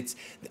 it's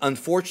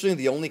unfortunately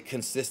the only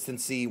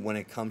consistency when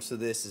it comes to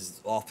this is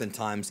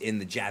oftentimes in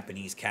the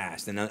Japanese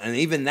cast, and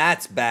even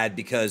that's bad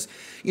because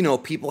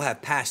people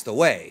have passed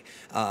away.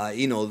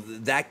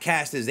 That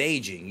cast is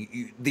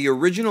aging. The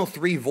original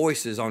 3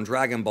 voices on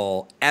Dragon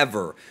Ball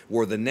ever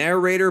were the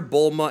narrator,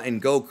 Bulma,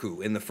 and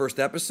Goku. In the first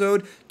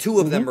episode, 2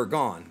 of them are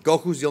gone.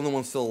 Goku's the only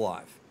one still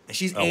alive, and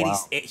she's 80s.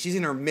 Wow. She's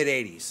in her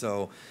mid-80s.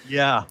 So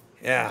yeah.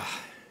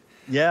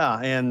 Yeah,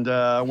 and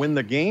when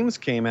the games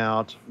came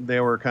out, they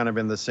were kind of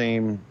in the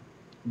same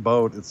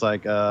boat. It's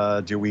like,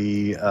 do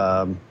we?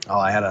 I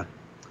had a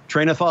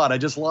train of thought. I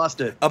just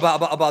lost it.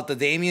 About the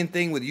Damien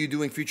thing with you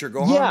doing Future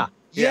Gohan.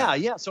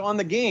 Yeah. So on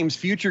the games,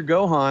 Future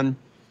Gohan,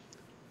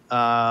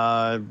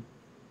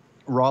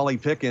 Raleigh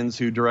Pickens,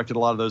 who directed a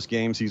lot of those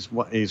games,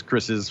 he's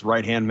Chris's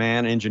right-hand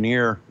man,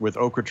 engineer with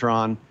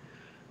Okratron.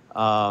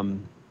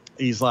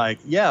 He's like,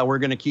 yeah, we're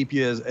going to keep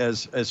you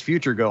as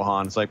future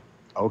Gohan. It's like,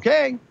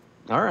 okay,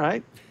 all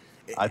right.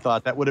 I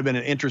thought that would have been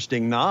an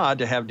interesting nod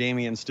to have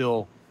Damien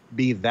still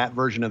be that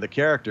version of the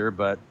character,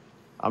 but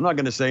I'm not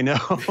going to say no.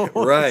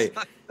 Right.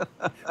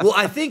 Well,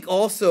 I think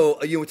also,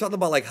 we talked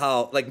about like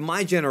how, like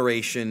my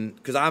generation,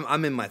 because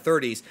I'm in my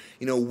 30s,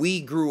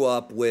 we grew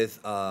up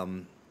with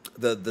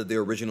the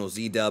original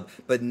Z-Dub,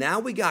 but now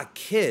we got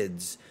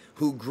kids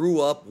who grew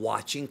up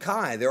watching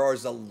Kai. There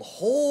is a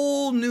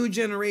whole new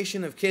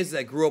generation of kids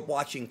that grew up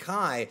watching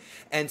Kai,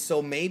 and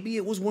so maybe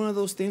it was one of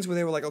those things where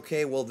they were like,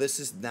 okay, well, this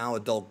is now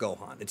adult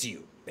Gohan. It's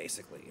you,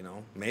 basically,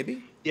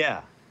 maybe?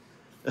 Yeah.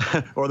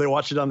 Or they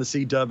watched it on the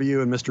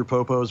CW and Mr.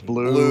 Popo's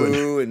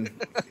Blue and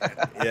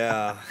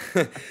yeah.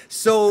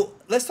 So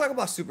let's talk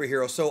about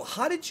superheroes. So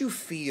how did you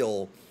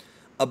feel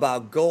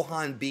about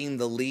Gohan being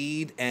the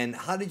lead, and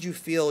how did you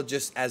feel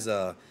just as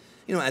a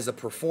as a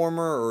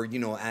performer or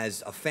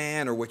as a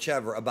fan or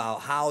whichever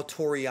about how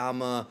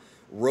Toriyama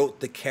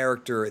wrote the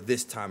character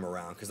this time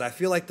around? Because I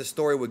feel like the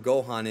story with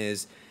Gohan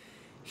is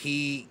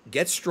he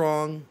gets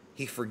strong,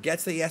 he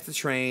forgets that he has to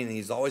train, and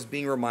he's always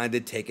being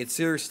reminded, take it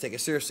seriously, take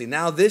it seriously.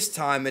 Now this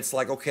time it's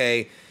like,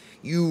 okay,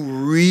 you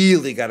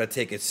really got to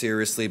take it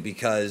seriously,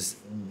 because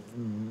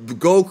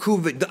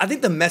Goku, I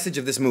think the message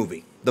of this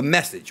movie, the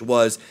message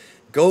was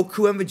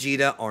Goku and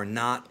Vegeta are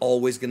not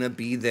always going to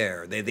be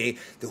there. They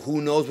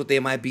who knows what they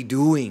might be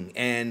doing,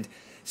 and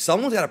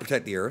someone's got to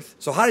protect the Earth.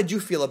 So how did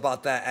you feel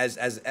about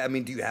that? I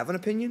mean, do you have an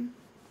opinion?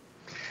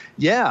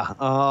 Yeah,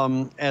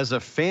 as a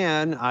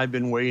fan, I've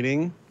been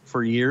waiting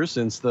for years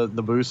since the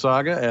Buu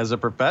saga. As a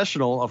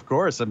professional, of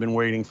course, I've been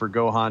waiting for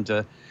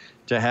Gohan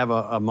to have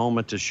a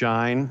moment to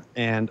shine,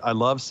 and I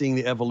love seeing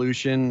the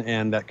evolution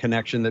and that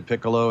connection that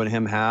Piccolo and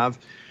him have.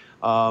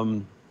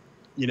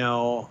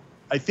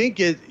 I think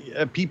I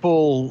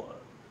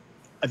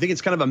think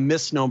it's kind of a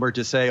misnomer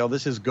to say, oh,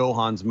 this is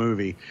Gohan's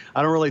movie.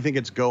 I don't really think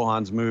it's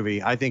Gohan's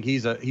movie. I think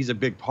he's a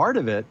big part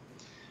of it.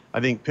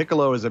 I think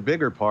Piccolo is a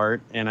bigger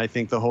part, and I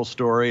think the whole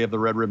story of the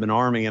Red Ribbon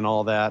Army and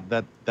all that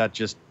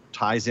just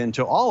ties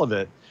into all of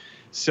it.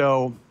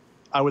 So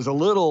I was a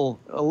little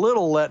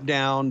let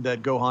down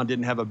that Gohan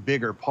didn't have a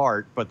bigger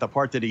part, but the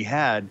part that he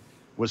had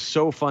was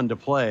so fun to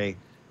play.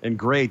 And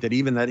great that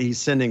even that he's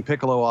sending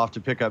Piccolo off to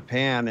pick up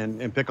Pan,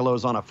 and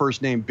Piccolo's on a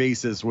first name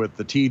basis with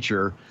the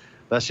teacher.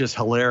 That's just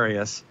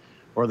hilarious.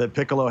 Or that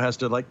Piccolo has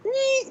to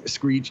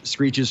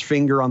screech his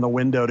finger on the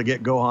window to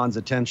get Gohan's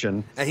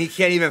attention. And he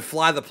can't even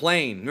fly the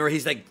plane. Remember,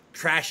 he's like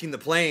crashing the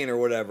plane or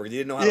whatever. He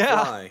didn't know how to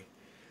fly.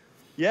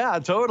 Yeah,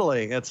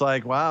 totally. It's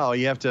like, wow,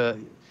 you have to.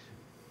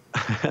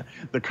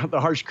 The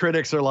harsh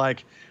critics are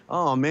like,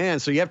 oh man,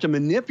 so you have to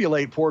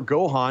manipulate poor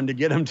Gohan to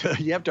get him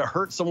you have to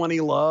hurt someone he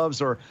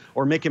loves or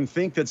make him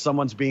think that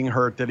someone's being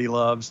hurt that he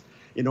loves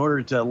in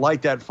order to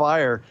light that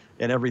fire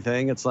and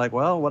everything. It's like,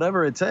 well,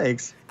 whatever it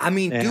takes. I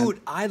mean, dude,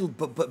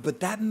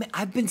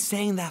 I've been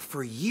saying that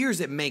for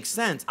years. It makes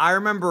sense. I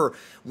remember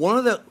one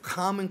of the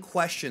common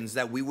questions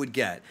that we would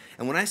get,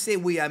 and when I say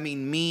we, I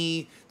mean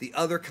me, the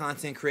other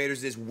content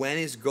creators, is when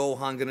is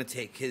Gohan gonna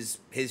take his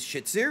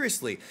shit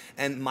seriously?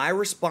 And my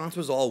response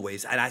was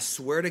always, and I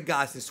swear to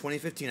God, since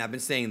 2015, I've been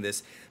saying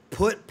this: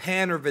 put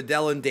Pan or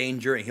Videl in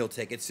danger, and he'll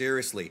take it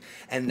seriously.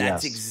 And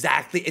that's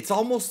exactly. It's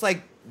almost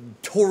like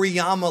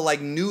Toriyama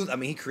knew. I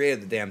mean, he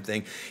created the damn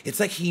thing. It's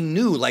like he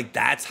knew,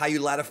 that's how you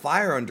light a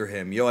fire under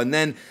him, And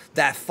then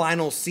that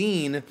final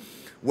scene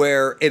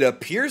where it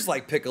appears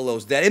like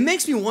Piccolo's dead. It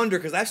makes me wonder,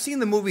 because I've seen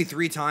the movie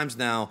 3 times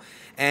now,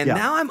 and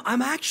now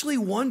I'm actually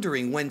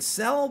wondering when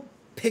Cell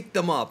picked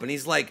him up and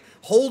he's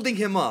holding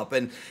him up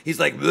and he's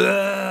like,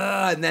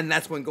 "Bleh," and then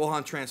that's when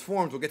Gohan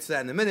transforms. We'll get to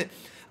that in a minute.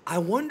 I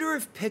wonder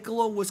if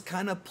Piccolo was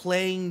kind of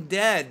playing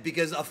dead,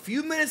 because a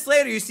few minutes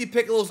later you see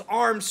Piccolo's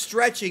arms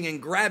stretching and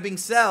grabbing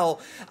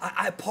Cell.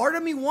 Part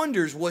of me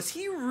wonders, was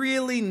he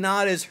really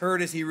not as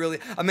hurt as he really...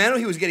 I mean, I know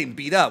he was getting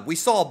beat up. We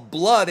saw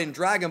blood in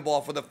Dragon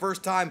Ball for the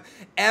first time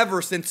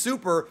ever since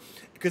Super,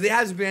 because there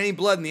hasn't been any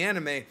blood in the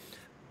anime.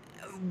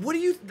 What do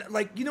you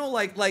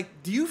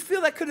do you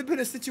feel that could have been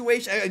a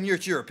situation, and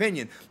it's your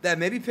opinion, that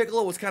maybe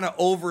Piccolo was kind of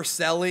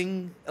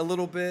overselling a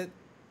little bit?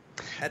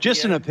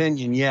 Just an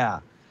opinion, yeah.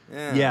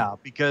 Yeah,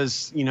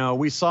 because,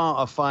 we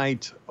saw a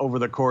fight over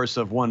the course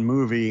of one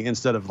movie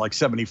instead of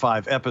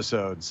 75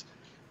 episodes.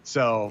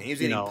 So, he was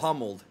getting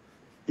pummeled.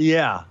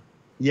 Yeah.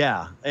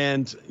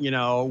 And,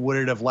 would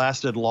it have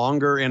lasted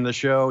longer in the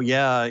show?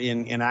 Yeah,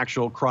 in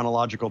actual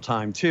chronological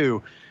time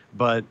too.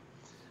 But,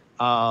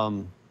 yeah,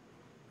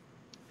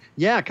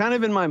 kind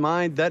of in my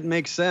mind, that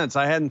makes sense.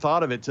 I hadn't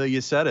thought of it till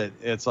you said it.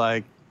 It's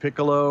like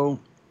Piccolo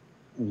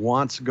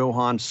wants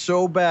Gohan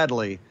so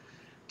badly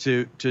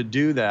to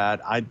do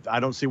that. I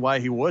don't see why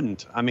he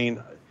wouldn't. I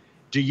mean,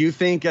 do you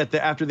think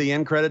after the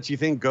end credits, you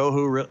think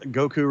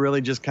Goku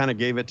really just kind of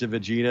gave it to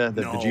Vegeta,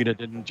 that Vegeta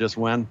didn't just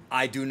win?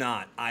 I do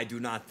not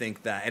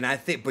think that. And I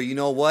think, but you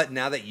know what?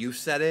 Now that you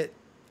said it,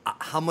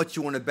 how much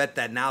you want to bet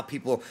that now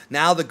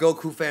the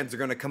Goku fans are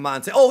going to come on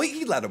and say, oh,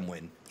 he let him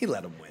win. He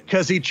let him win.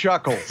 Because he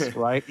chuckles,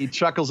 right? He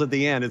chuckles at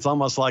the end. It's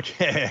almost like,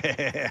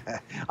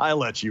 I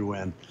let you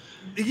win.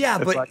 Yeah,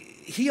 It's but like,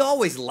 he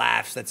always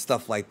laughs at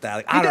stuff like that.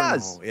 Like, he I don't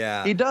does. know.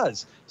 Yeah, he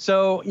does.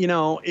 So,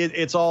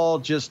 it's all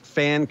just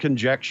fan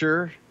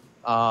conjecture.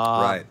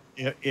 Right.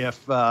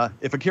 If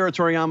Akira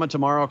Toriyama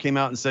tomorrow came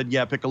out and said,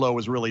 yeah, Piccolo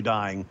was really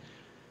dying,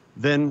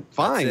 then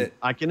fine.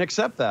 I can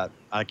accept that.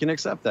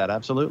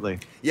 Absolutely.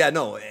 Yeah,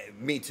 no,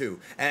 me too.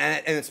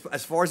 And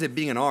as far as it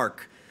being an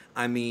arc,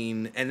 I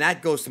mean, and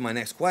that goes to my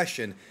next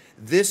question.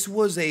 This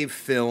was a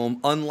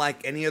film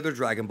unlike any other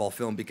Dragon Ball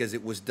film because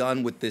it was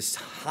done with this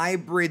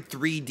hybrid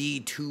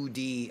 3D,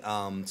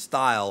 2D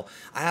style.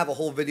 I have a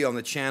whole video on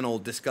the channel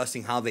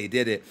discussing how they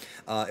did it.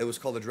 It was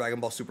called the Dragon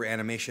Ball Super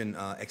Animation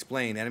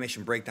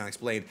Animation Breakdown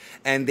Explained.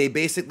 And they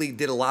basically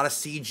did a lot of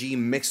CG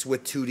mixed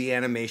with 2D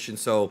animation.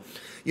 So,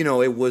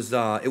 it was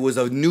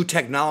a new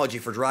technology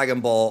for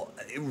Dragon Ball,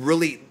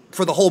 really,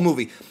 for the whole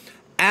movie.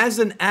 As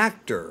an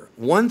actor,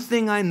 one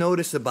thing I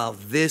notice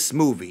about this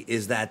movie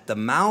is that the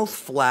mouth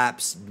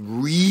flaps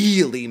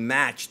really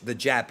match the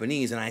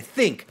Japanese. And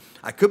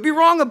I could be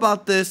wrong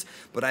about this,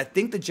 but I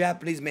think the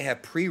Japanese may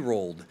have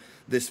pre-rolled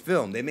this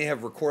film. They may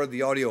have recorded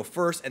the audio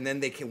first, and then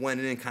they went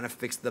in and kind of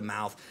fixed the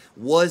mouth.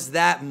 Was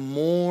that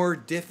more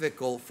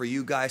difficult for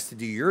you guys to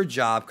do your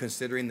job,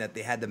 considering that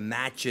they had to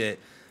match it,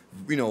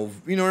 you know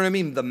what I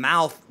mean, the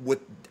mouth with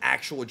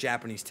actual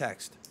Japanese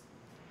text?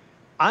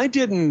 I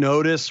didn't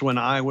notice when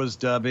I was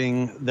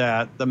dubbing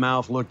that the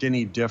mouth looked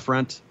any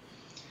different.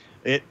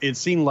 It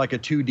seemed like a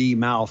 2D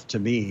mouth to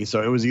me,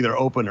 so it was either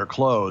open or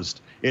closed.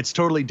 It's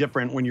totally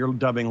different when you're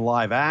dubbing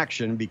live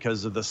action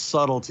because of the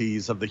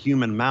subtleties of the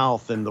human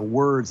mouth and the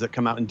words that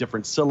come out in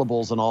different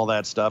syllables and all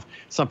that stuff,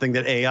 something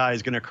that AI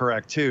is going to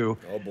correct too.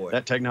 Oh boy.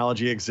 That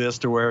technology exists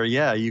to where,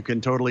 yeah, you can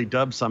totally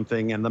dub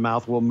something and the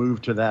mouth will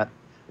move to that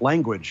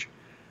language,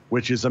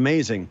 which is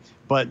amazing.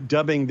 But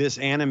dubbing this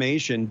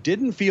animation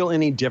didn't feel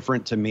any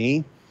different to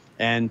me.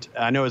 And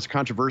I know as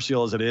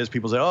controversial as it is,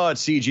 people say, oh,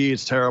 it's CG,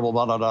 it's terrible,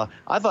 blah, blah, blah.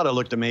 I thought it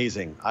looked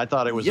amazing. I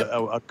thought it was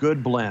a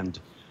good blend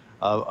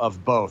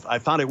of both. I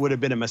thought it would have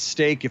been a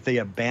mistake if they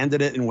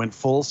abandoned it and went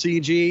full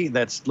CG.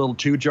 That's a little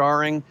too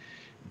jarring.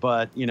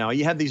 But,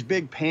 you had these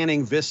big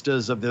panning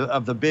vistas of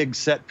the big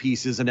set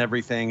pieces and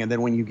everything. And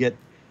then when you get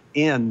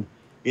in,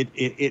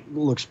 it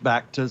looks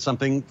back to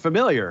something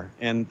familiar.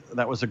 And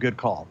that was a good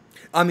call.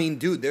 I mean,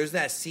 dude, there's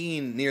that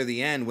scene near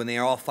the end when they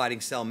are all fighting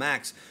Cell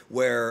Max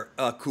where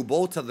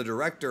Kubota, the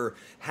director,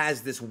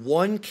 has this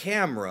one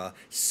camera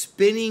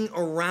spinning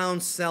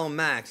around Cell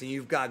Max. And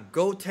you've got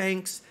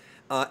Gotenks,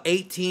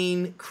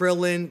 18,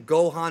 Krillin,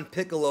 Gohan,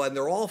 Piccolo, and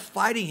they're all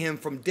fighting him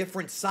from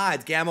different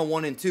sides, Gamma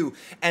 1 and 2.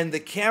 And the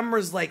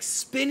camera's like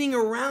spinning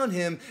around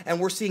him, and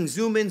we're seeing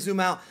zoom in,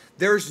 zoom out.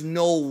 There's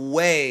no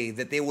way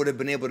that they would have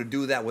been able to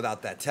do that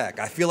without that tech.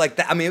 I feel like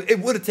that, I mean, it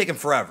would have taken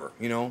forever,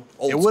 It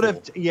would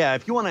have, yeah,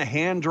 if you want to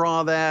hand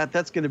draw that,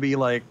 that's going to be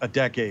like a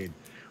decade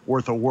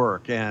worth of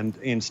work. And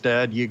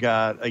instead, you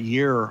got a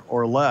year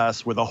or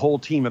less with a whole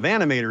team of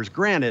animators,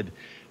 granted.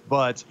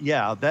 But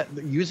yeah,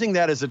 using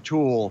that as a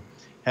tool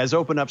has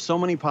opened up so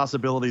many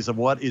possibilities of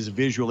what is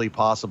visually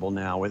possible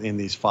now within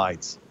these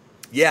fights.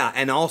 Yeah,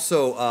 and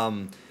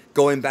also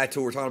going back to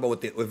what we're talking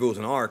about if it was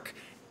an arc,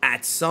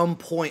 at some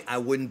point I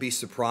wouldn't be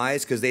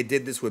surprised, because they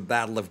did this with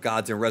Battle of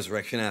Gods and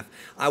Resurrection F.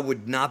 I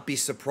would not be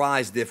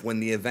surprised if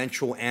when the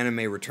eventual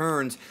anime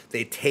returns,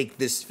 they take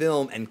this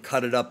film and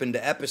cut it up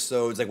into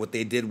episodes like what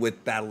they did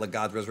with Battle of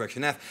Gods,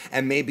 Resurrection F,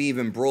 and maybe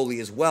even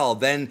Broly as well.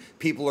 Then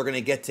people are going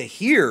to get to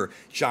hear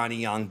Johnny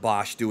Young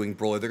Bosch doing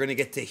Broly. They're going to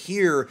get to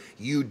hear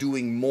you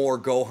doing more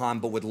Gohan,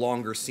 but with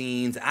longer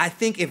scenes. I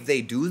think if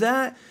they do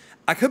that,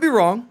 I could be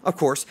wrong, of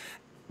course,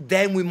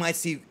 then we might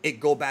see it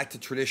go back to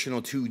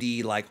traditional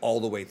 2D like all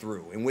the way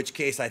through, in which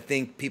case I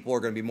think people are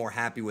going to be more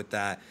happy with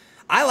that.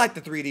 I like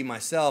the 3D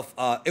myself.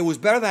 It was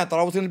better than I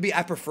thought it was going to be.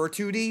 I prefer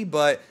 2D,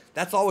 but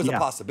that's always a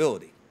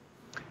possibility.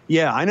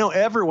 Yeah, I know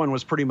everyone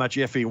was pretty much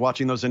iffy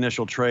watching those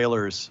initial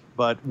trailers,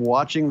 but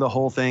watching the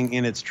whole thing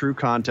in its true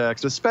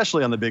context,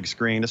 especially on the big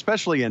screen,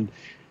 especially in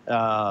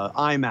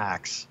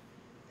IMAX,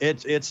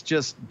 it's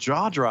just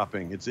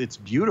jaw-dropping. It's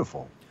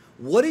beautiful.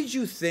 What did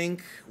you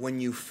think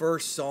when you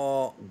first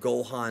saw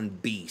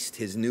Gohan Beast,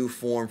 his new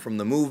form from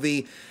the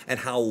movie, and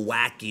how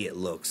wacky it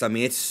looks? I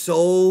mean, it's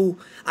so...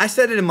 I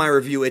said it in my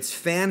review, it's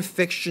fan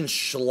fiction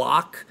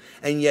schlock,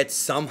 and yet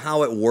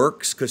somehow it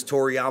works, because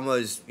Toriyama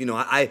is...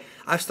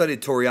 I've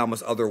studied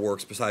Toriyama's other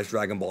works besides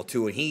Dragon Ball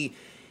 2, and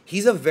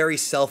he's a very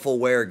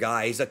self-aware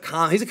guy. He's a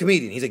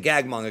comedian. He's a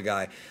gag manga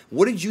guy.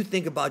 What did you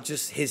think about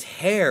just his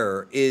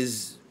hair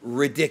is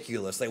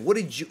ridiculous? Like, what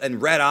did you...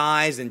 And red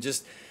eyes and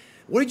just...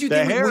 What did you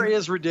think? The hair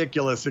is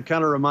ridiculous. It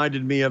kind of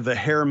reminded me of the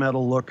hair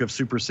metal look of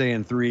Super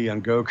Saiyan 3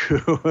 on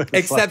Goku.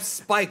 Except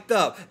spiked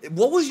up.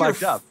 What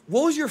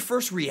was your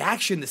first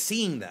reaction to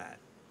seeing that?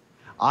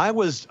 I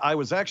was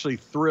actually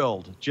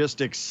thrilled,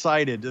 just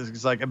excited.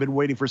 It's like I've been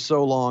waiting for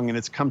so long, and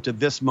it's come to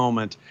this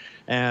moment,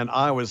 and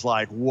I was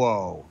like,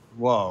 whoa.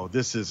 whoa,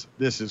 this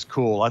is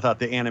cool. I thought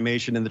the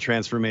animation and the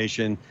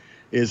transformation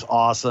is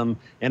awesome,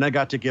 and I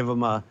got to give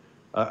him a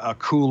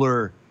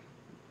cooler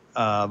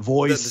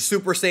voice. The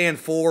Super Saiyan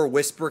 4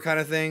 whisper kind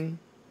of thing.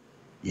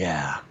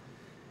 Yeah,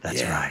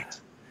 that's right.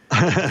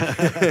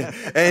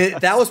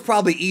 And that was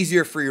probably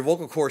easier for your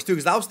vocal cords too,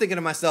 because I was thinking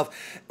to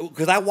myself,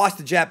 because I watched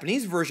the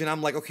Japanese version,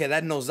 I'm like, okay,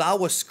 that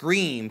Nozawa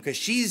scream, because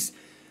she's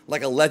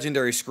like a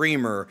legendary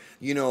screamer,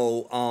 you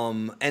know,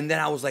 and then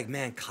I was like,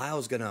 man,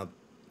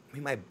 he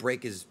might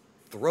break his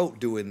throat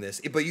doing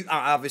this. But you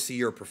obviously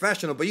you're a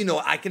professional, but you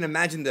know, I can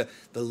imagine the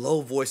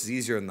low voice is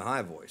easier than the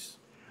high voice.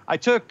 I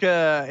took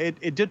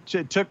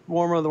it took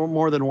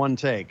more than one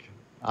take.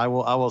 I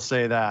will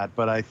say that,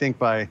 but I think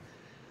by,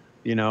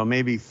 you know,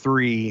 maybe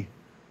three,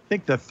 I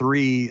think the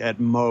three at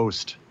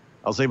most,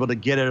 I was able to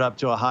get it up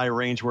to a high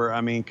range where,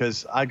 I mean,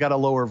 because I got a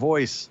lower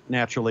voice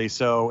naturally.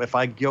 So if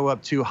I go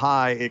up too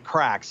high, it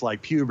cracks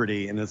like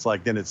puberty, and it's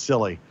like, then it's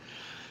silly.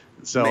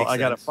 So I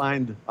got to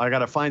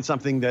find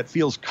something that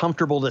feels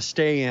comfortable to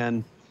stay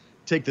in,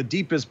 take the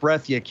deepest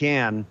breath you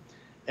can,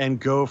 and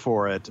go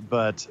for it.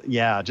 But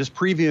yeah, just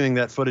previewing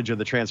that footage of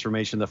the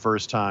transformation the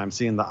first time,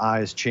 seeing the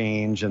eyes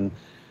change, and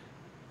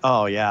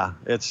oh yeah,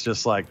 it's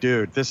just like,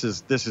 dude, this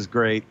is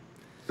great.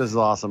 This is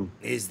awesome.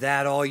 Is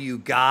that all you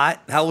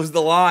got? That was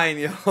the line,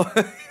 yo.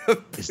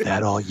 Is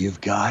that all you've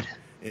got?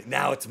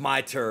 Now it's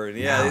my turn.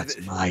 Yeah, now it's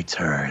my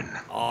turn.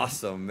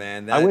 Awesome,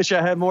 man. I wish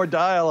I had more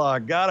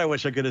dialogue. God, I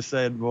wish I could have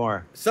said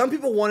more. Some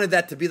people wanted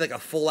that to be like a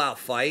full-out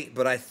fight,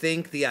 but I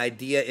think the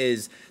idea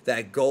is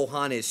that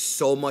Gohan is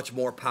so much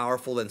more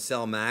powerful than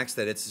Cell Max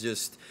that it's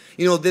just,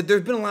 you know,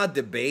 there's been a lot of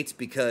debates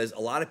because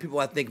a lot of people,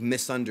 I think,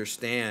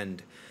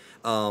 misunderstand.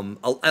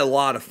 A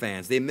lot of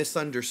fans, they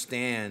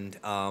misunderstand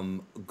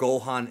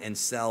Gohan and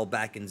Cell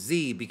back in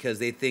Z because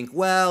they think,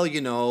 well,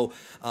 you know,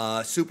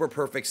 Super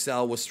Perfect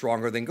Cell was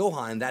stronger than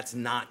Gohan. That's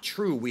not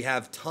true. We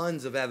have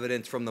tons of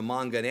evidence from the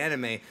manga and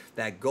anime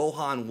that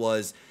Gohan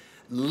was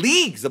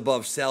leagues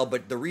above Cell,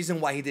 but the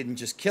reason why he didn't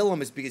just kill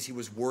him is because he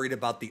was worried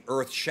about the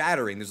Earth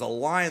shattering. There's a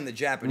line in the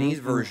Japanese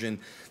version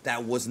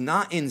that was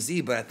not in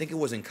Z, but I think it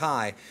was in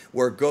Kai,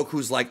 where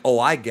Goku's like, oh,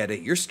 I get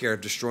it. You're scared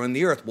of destroying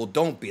the Earth. Well,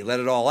 don't be. Let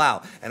it all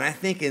out. And I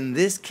think in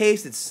this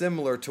case, it's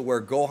similar to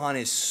where Gohan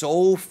is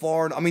so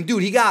far. I mean,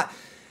 dude,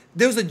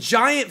 there's a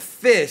giant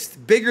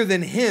fist bigger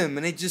than him,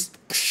 and it just,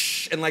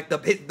 and like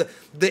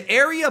the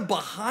area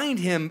behind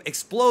him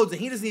explodes,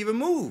 and he doesn't even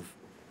move.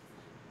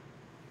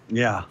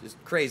 Yeah. Just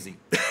crazy.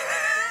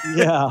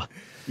 Yeah.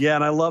 Yeah,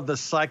 and I love the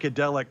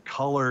psychedelic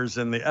colors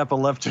and the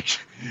epileptic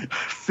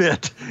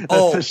fit.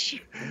 With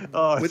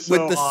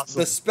awesome.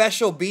 the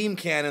special beam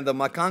cannon, the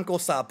Makanko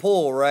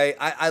Sapol, right?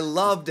 I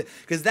loved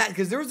because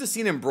there was a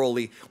scene in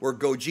Broly where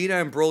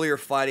Gogeta and Broly are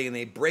fighting and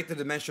they break the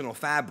dimensional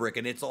fabric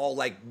and it's all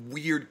like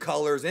weird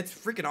colors. It's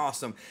freaking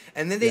awesome.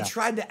 And then they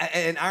tried to,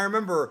 and I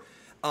remember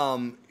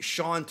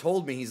Sean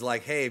told me, he's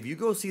like, hey, if you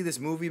go see this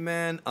movie,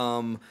 man,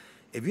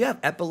 if you have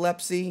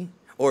epilepsy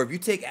or if you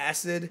take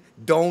acid,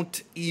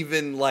 don't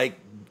even like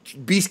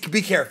be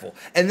careful.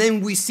 And then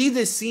we see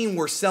this scene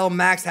where Cell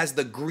Max has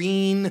the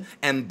green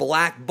and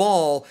black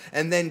ball,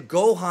 and then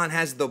Gohan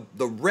has the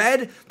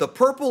red, the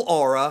purple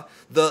aura,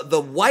 the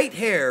white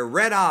hair,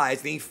 red eyes,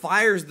 and he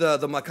fires the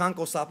Makanko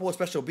Sappo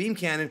special beam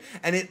cannon,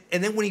 and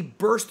then when he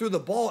bursts through the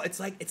ball, it's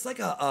like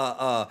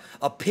a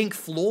Pink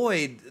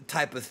Floyd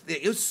type of thing.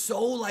 It was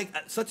so like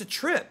such a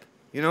trip,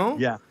 you know?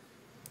 Yeah.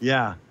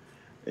 Yeah.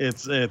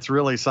 It's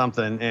really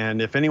something.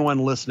 And if anyone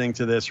listening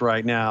to this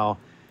right now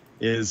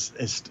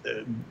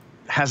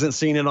hasn't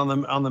seen it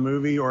on the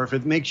movie, or if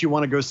it makes you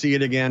want to go see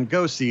it again,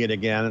 go see it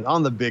again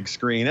on the big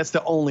screen. That's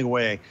the only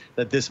way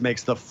that this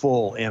makes the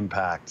full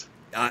impact.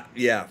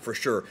 Yeah, for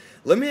sure.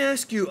 Let me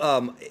ask you,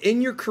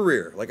 in your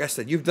career, like I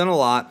said, you've done a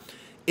lot.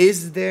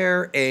 Is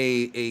there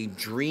a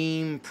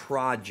dream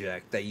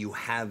project that you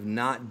have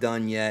not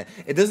done yet?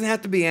 It doesn't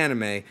have to be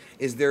anime.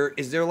 Is there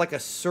like a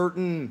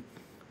certain,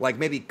 like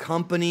maybe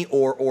company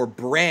or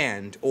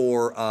brand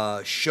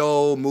or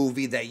show,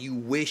 movie that you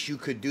wish you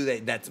could do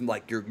that's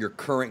like your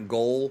current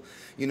goal,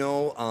 you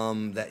know,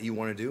 that you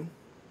want to do?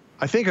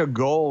 I think a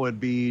goal would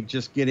be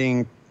just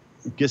getting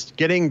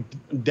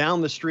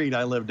down the street.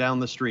 I live down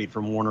the street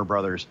from Warner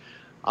Brothers.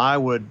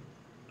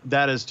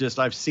 That is just,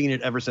 I've seen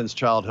it ever since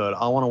childhood.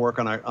 I want to work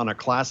on a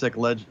classic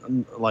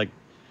like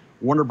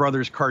Warner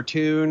Brothers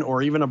cartoon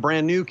or even a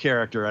brand new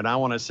character, and I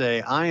want to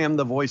say I am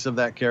the voice of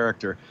that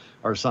character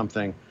or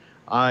something.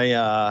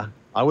 I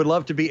would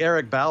love to be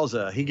Eric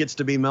Bauza. He gets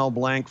to be Mel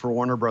Blanc for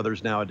Warner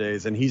Brothers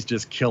nowadays, and he's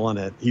just killing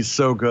it. He's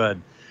so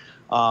good.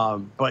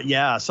 But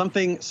yeah,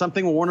 something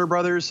Warner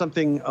Brothers,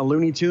 something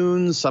Looney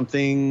Tunes,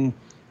 something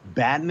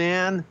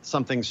Batman,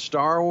 something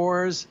Star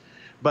Wars.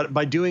 But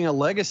by doing a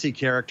legacy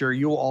character,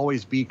 you'll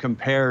always be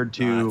compared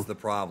to that's the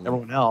problem.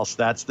 Everyone else.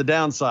 That's the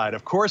downside.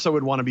 Of course, I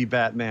would want to be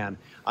Batman.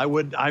 I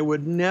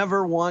would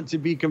never want to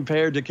be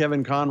compared to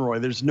Kevin Conroy.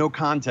 There's no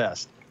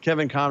contest.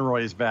 Kevin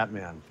Conroy is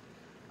Batman.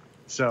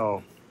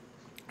 So,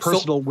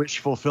 personal wish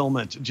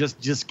fulfillment.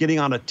 Just getting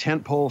on a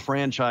tentpole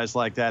franchise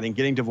like that and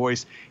getting to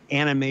voice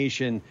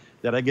animation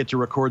that I get to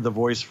record the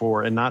voice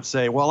for and not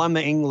say, well, I'm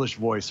the English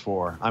voice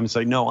for. I'm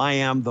saying, no, I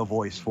am the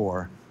voice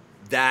for.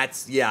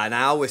 That's, yeah, and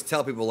I always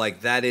tell people,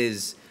 like, that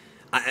is,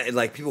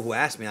 like, people who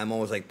ask me, I'm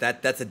always like,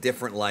 that's a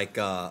different, like,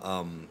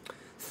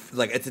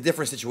 it's a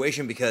different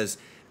situation because,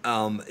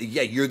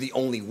 yeah, you're the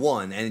only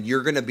one, and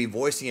you're going to be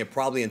voicing it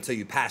probably until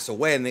you pass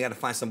away, and they got to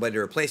find somebody to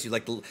replace you.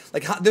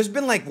 There's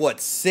been, like, what,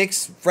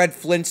 6 Fred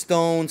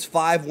Flintstones,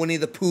 5 Winnie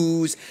the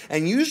Poohs,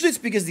 and usually it's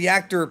because the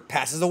actor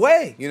passes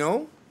away, you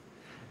know?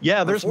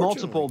 Yeah, there's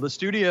multiple. The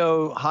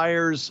studio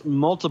hires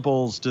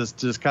multiples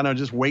to kind of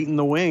just wait in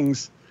the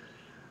wings.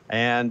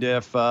 And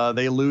if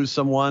they lose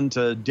someone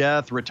to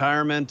death,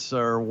 retirement,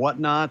 or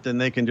whatnot, then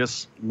they can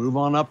just move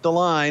on up the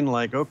line.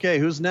 Like, okay,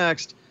 who's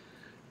next?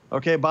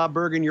 Okay, Bob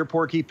Bergen, you're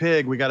Porky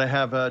Pig. We got to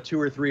have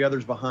 2 or 3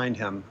 others behind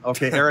him.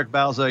 Okay, Eric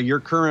Bauza, you're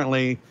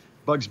currently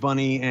Bugs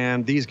Bunny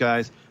and these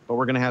guys, but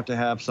we're going to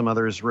have some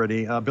others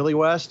ready. Billy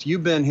West,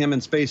 you've been him in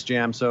Space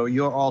Jam, so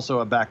you're also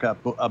a backup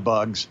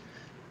Bugs.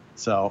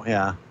 So,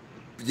 yeah.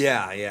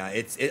 Yeah.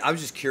 I was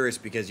just curious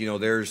because, you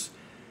know,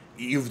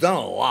 you've done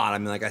a lot. I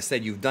mean, like I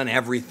said, you've done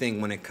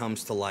everything when it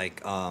comes to,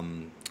 like,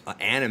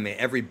 anime,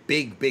 every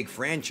big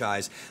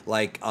franchise.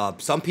 Like,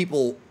 some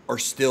people are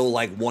still,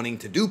 like, wanting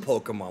to do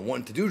Pokemon,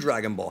 wanting to do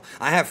Dragon Ball.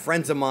 I have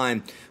friends of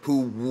mine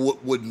who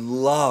would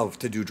love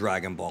to do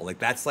Dragon Ball. Like,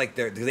 that's like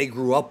they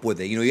grew up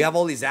with it. You know, you have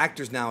all these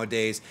actors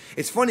nowadays.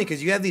 It's funny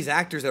because you have these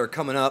actors that are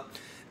coming up,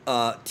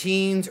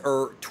 teens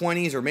or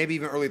 20s or maybe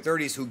even early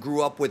 30s who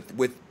grew up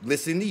with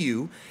listening to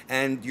you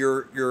and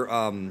your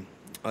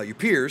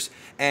peers,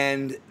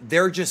 and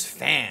they're just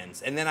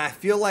fans. And then I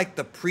feel like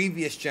the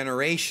previous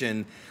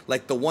generation,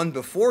 like the one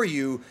before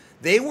you,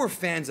 they were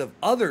fans of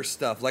other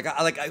stuff. Like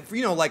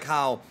you know, like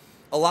how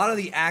a lot of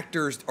the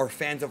actors are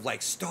fans of,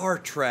 like, Star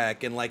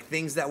Trek and, like,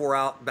 things that were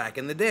out back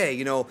in the day,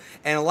 you know.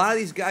 And a lot of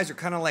these guys are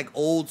kind of like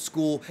old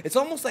school. It's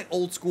almost like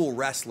old school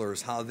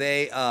wrestlers, how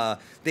they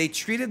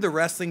treated the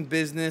wrestling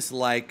business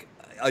like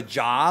a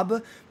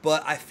job.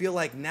 But I feel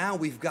like now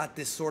we've got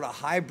this sort of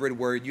hybrid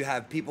where you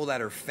have people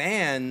that are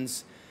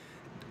fans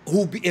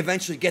who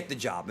eventually get the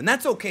job, and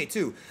that's okay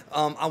too.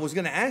 I was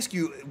going to ask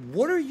you,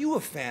 what are you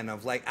a fan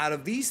of? Like, out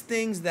of these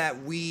things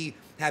that we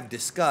have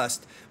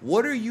discussed,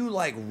 what are you,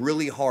 like,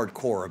 really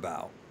hardcore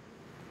about?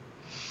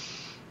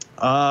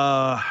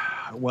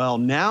 Well,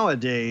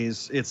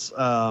 nowadays it's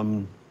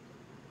all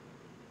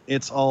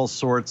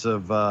sorts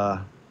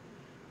of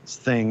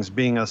things.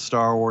 Being a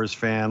Star Wars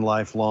fan,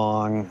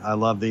 lifelong, I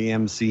love the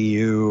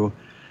MCU.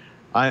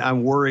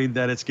 I'm worried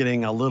that it's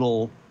getting a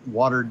little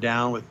watered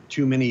down with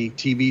too many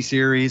TV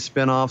series,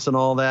 spinoffs, and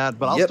all that.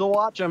 But I'll still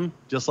watch them,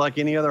 just like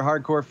any other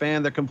hardcore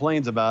fan that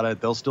complains about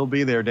it. They'll still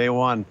be there day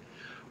one,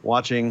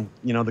 watching,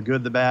 you know, the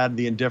good, the bad,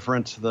 the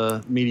indifferent,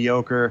 the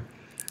mediocre,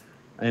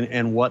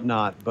 and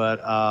whatnot.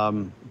 But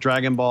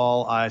Dragon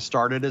Ball, I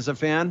started as a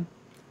fan,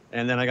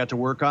 and then I got to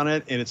work on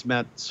it, and it's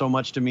meant so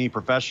much to me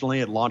professionally.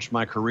 It launched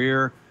my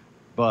career.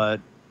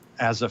 But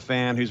as a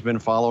fan who's been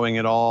following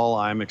it all,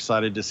 I'm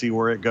excited to see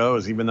where it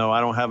goes, even though I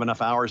don't have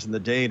enough hours in the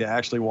day to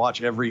actually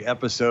watch every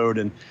episode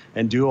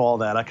and do all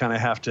that. I kind of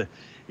have to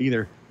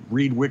either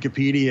read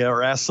Wikipedia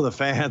or ask the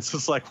fans.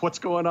 It's like, what's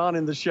going on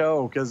in the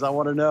show? Because I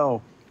want to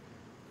know.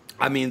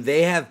 I mean,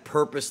 they have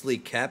purposely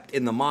kept,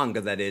 in the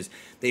manga that is,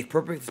 they've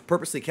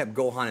purposely kept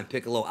Gohan and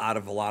Piccolo out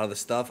of a lot of the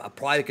stuff,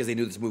 probably because they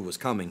knew this movie was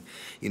coming,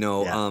 you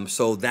know. Yeah.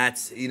 So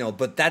that's, you know,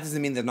 but that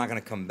doesn't mean they're not going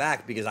to come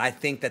back, because I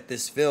think that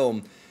this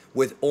film,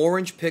 with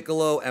Orange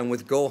Piccolo and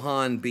with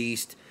Gohan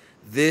Beast,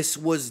 this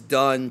was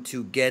done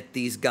to get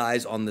these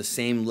guys on the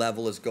same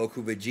level as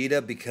Goku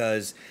Vegeta,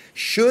 because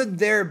should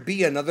there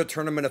be another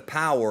Tournament of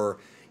Power,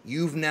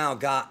 you've now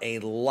got a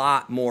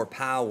lot more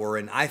power.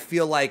 And I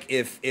feel like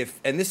if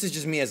and this is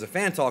just me as a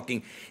fan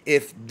talking,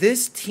 if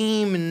this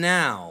team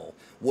now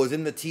was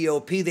in the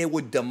TOP, they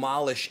would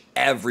demolish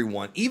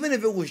everyone. Even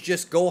if it was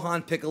just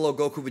Gohan, Piccolo,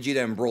 Goku,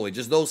 Vegeta, and Broly,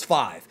 just those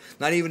 5,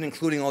 not even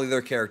including all the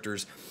other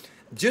characters.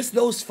 Just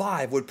those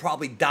 5 would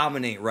probably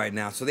dominate right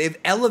now. So they've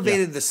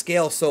elevated the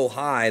scale so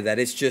high that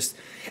it's just...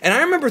 And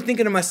I remember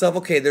thinking to myself,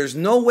 okay, there's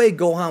no way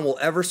Gohan will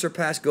ever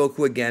surpass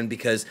Goku again,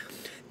 because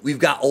we've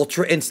got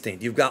Ultra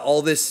Instinct. You've got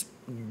all this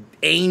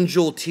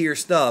angel tier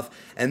stuff.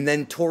 And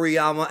then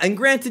Toriyama... And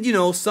granted, you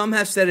know, some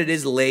have said it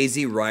is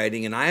lazy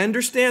writing, and I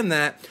understand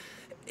that.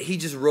 He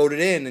just wrote it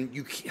in, and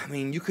you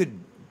could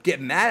get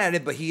mad at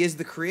it, but he is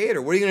the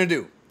creator. What are you going to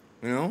do?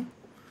 You know?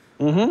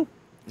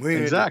 Mm-hmm.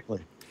 Exactly.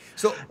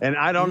 So, and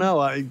I don't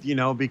know, you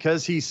know,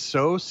 because he's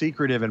so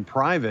secretive and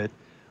private,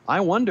 I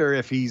wonder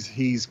if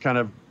he's kind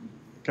of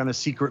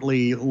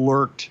secretly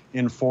lurked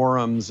in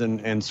forums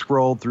and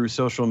scrolled through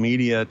social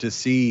media to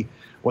see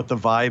what the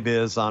vibe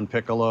is on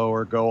Piccolo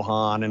or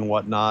Gohan and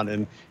whatnot,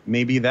 and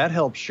maybe that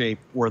helps shape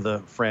where the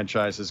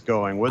franchise is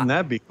going. Wouldn't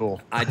that be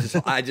cool? I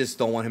just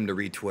don't want him to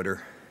read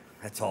Twitter.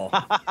 That's all.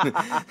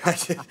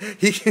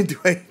 He can do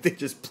anything.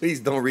 Just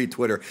please don't read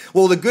Twitter.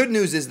 Well, the good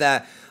news is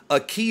that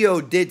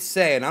Akio did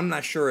say, and I'm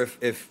not sure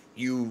if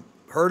you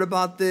heard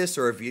about this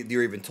or if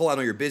you're even told. I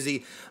know you're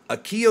busy.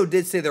 Akio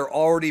did say they're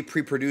already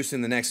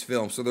pre-producing the next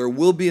film, so there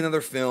will be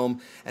another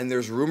film, and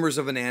there's rumors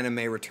of an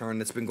anime return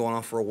that's been going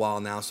on for a while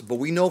now. So, but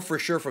we know for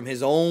sure from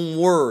his own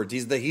words,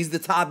 he's the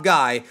top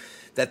guy,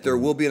 that there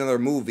will be another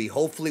movie.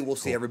 Hopefully, we'll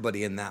see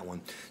everybody in that one.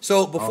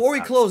 So before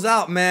we close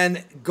out,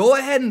 man, go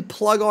ahead and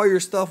plug all your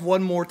stuff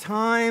one more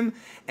time,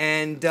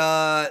 and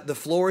the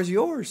floor is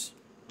yours.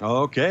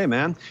 Okay,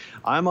 man.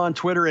 I'm on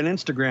Twitter and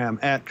Instagram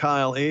at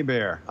Kyle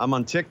Hebert. I'm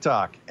on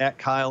TikTok at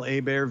Kyle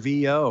Hebert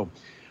VO.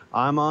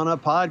 I'm on a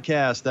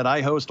podcast that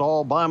I host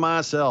all by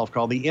myself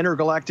called the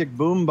Intergalactic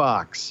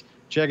Boombox.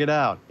 Check it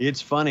out.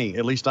 It's funny.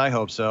 At least I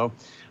hope so.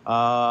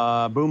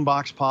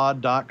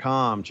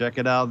 Boomboxpod.com. Check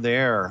it out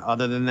there.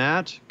 Other than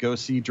that, go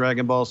see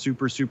Dragon Ball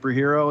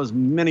Superhero as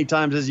many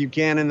times as you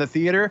can in the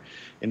theater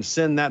and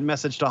send that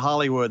message to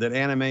Hollywood that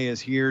anime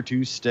is here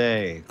to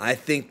stay. I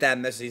think that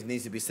message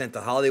needs to be sent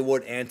to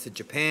Hollywood and to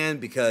Japan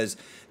because,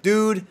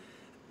 dude,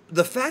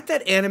 the fact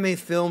that anime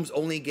films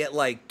only get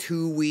like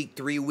 2-week,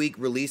 3-week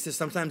releases,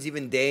 sometimes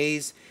even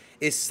days,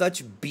 is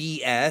such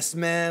BS,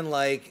 man.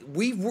 Like,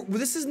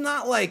 this is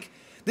not like,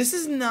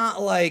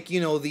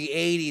 you know, the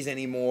 80s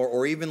anymore,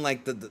 or even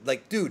like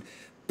like, dude,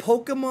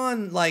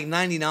 Pokemon like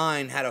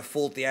 99 had a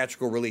full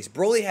theatrical release.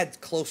 Broly had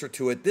closer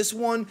to it. This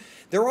one,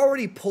 they're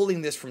already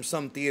pulling this from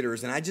some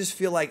theaters, and I just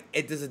feel like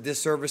it does a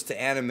disservice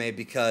to anime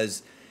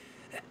because,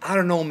 I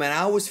don't know, man.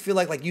 I always feel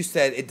like you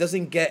said, it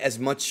doesn't get as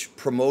much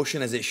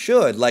promotion as it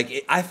should.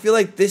 Like, I feel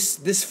like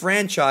this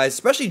franchise,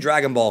 especially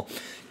Dragon Ball,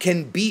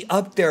 can be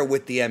up there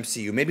with the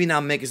MCU. Maybe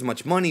not make as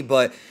much money,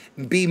 but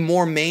be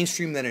more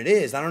mainstream than it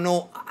is. I don't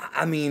know.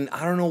 I mean,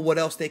 I don't know what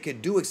else they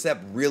could do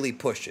except really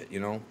push it, you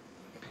know?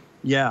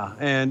 Yeah,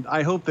 and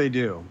I hope they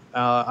do.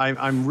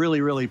 I'm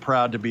really, really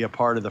proud to be a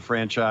part of the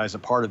franchise, a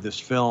part of this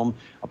film,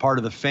 a part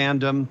of the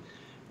fandom.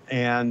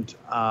 And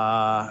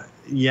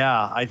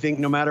yeah, I think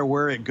no matter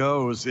where it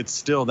goes, it's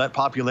still, that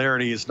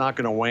popularity is not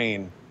going to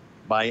wane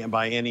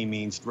by any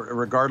means,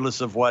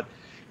 regardless of what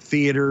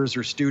theaters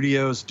or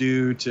studios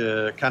do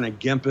to kind of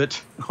gimp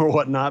it or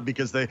whatnot,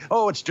 because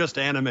it's just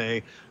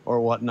anime or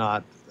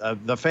whatnot.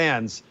 The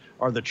fans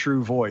are the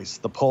true voice,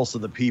 the pulse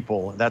of the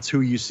people. That's who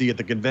you see at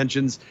the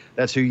conventions.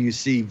 That's who you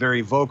see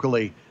very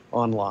vocally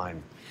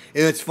online.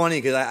 And it's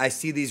funny because I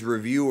see these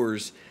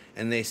reviewers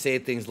and they say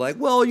things like,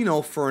 well, you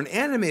know, for an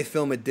anime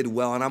film, it did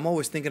well. And I'm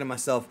always thinking to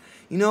myself,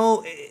 you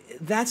know,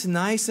 that's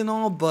nice and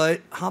all, but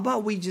how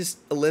about we just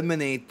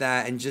eliminate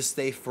that and just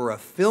say for a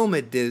film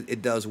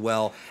it does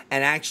well,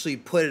 and actually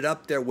put it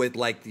up there with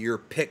like your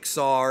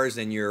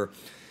Pixars and your,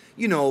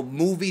 you know,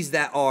 movies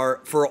that are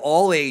for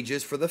all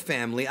ages, for the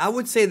family. I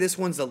would say this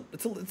one's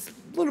it's a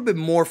little bit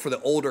more for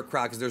the older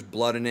crowd because there's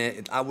blood in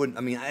it.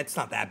 It's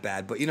not that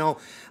bad, but you know,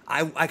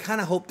 I kind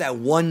of hope that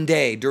one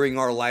day during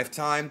our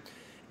lifetime,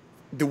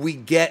 do we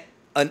get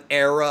an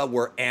era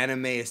where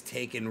anime is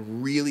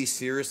taken really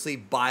seriously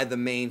by the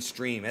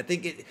mainstream. I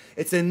think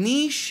it's a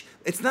niche.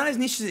 It's not as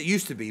niche as it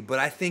used to be, but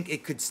I think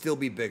it could still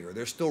be bigger.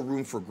 There's still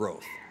room for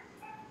growth.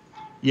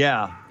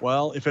 Yeah,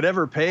 well, if it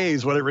ever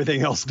pays what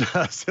everything else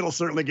does, it'll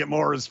certainly get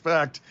more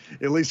respect,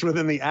 at least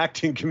within the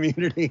acting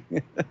community.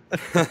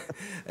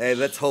 Hey,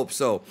 let's hope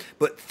so.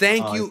 But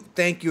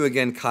thank you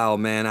again, Kyle,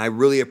 man. I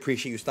really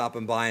appreciate you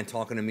stopping by and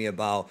talking to me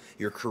about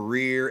your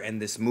career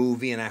and this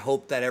movie, and I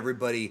hope that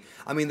everybody,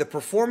 I mean, the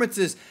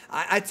performances,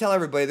 I tell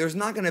everybody, there's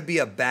not going to be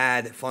a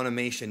bad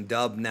Funimation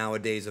dub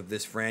nowadays of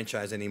this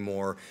franchise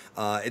anymore.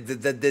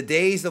 The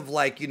days of,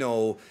 like, you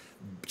know,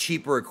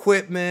 cheaper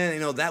equipment, you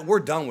know, that we're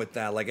done with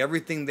that. Like,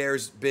 everything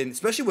there's been,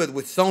 especially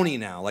with Sony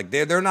now, like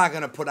they're not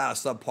going to put out a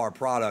subpar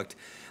product.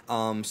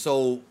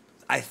 So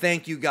I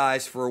thank you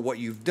guys for what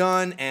you've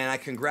done, and I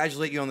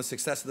congratulate you on the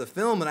success of the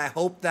film, and I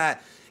hope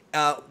that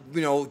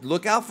you know,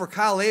 look out for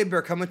Kyle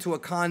Hebert coming to a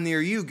con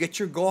near you. Get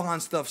your Gohan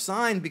stuff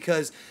signed,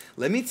 because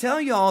let me tell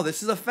y'all,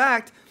 this is a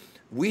fact.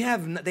 They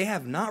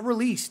have not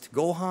released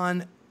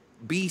Gohan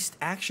Beast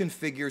action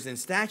figures and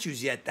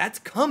statues yet. That's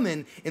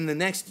coming in the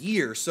next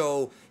year,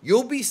 so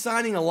you'll be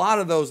signing a lot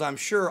of those, I'm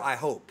sure. I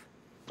hope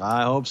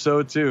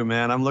so too,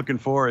 man. I'm looking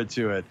forward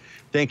to it.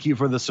 Thank you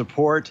for the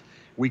support.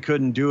 We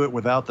couldn't do it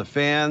without the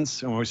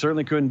fans, and we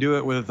certainly couldn't do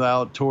it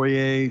without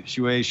Toye,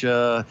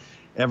 Shueisha,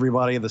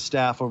 everybody, the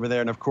staff over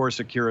there, and of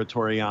course Akira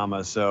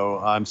Toriyama. So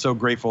I'm so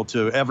grateful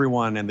to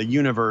everyone in the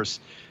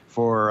universe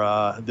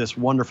for this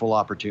wonderful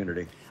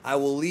opportunity. I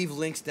will leave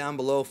links down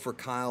below for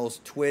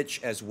Kyle's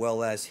Twitch as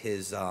well as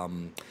his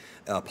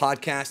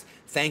podcast.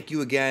 Thank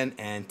you again,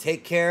 and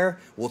take care.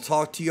 We'll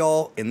talk to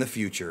y'all in the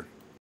future.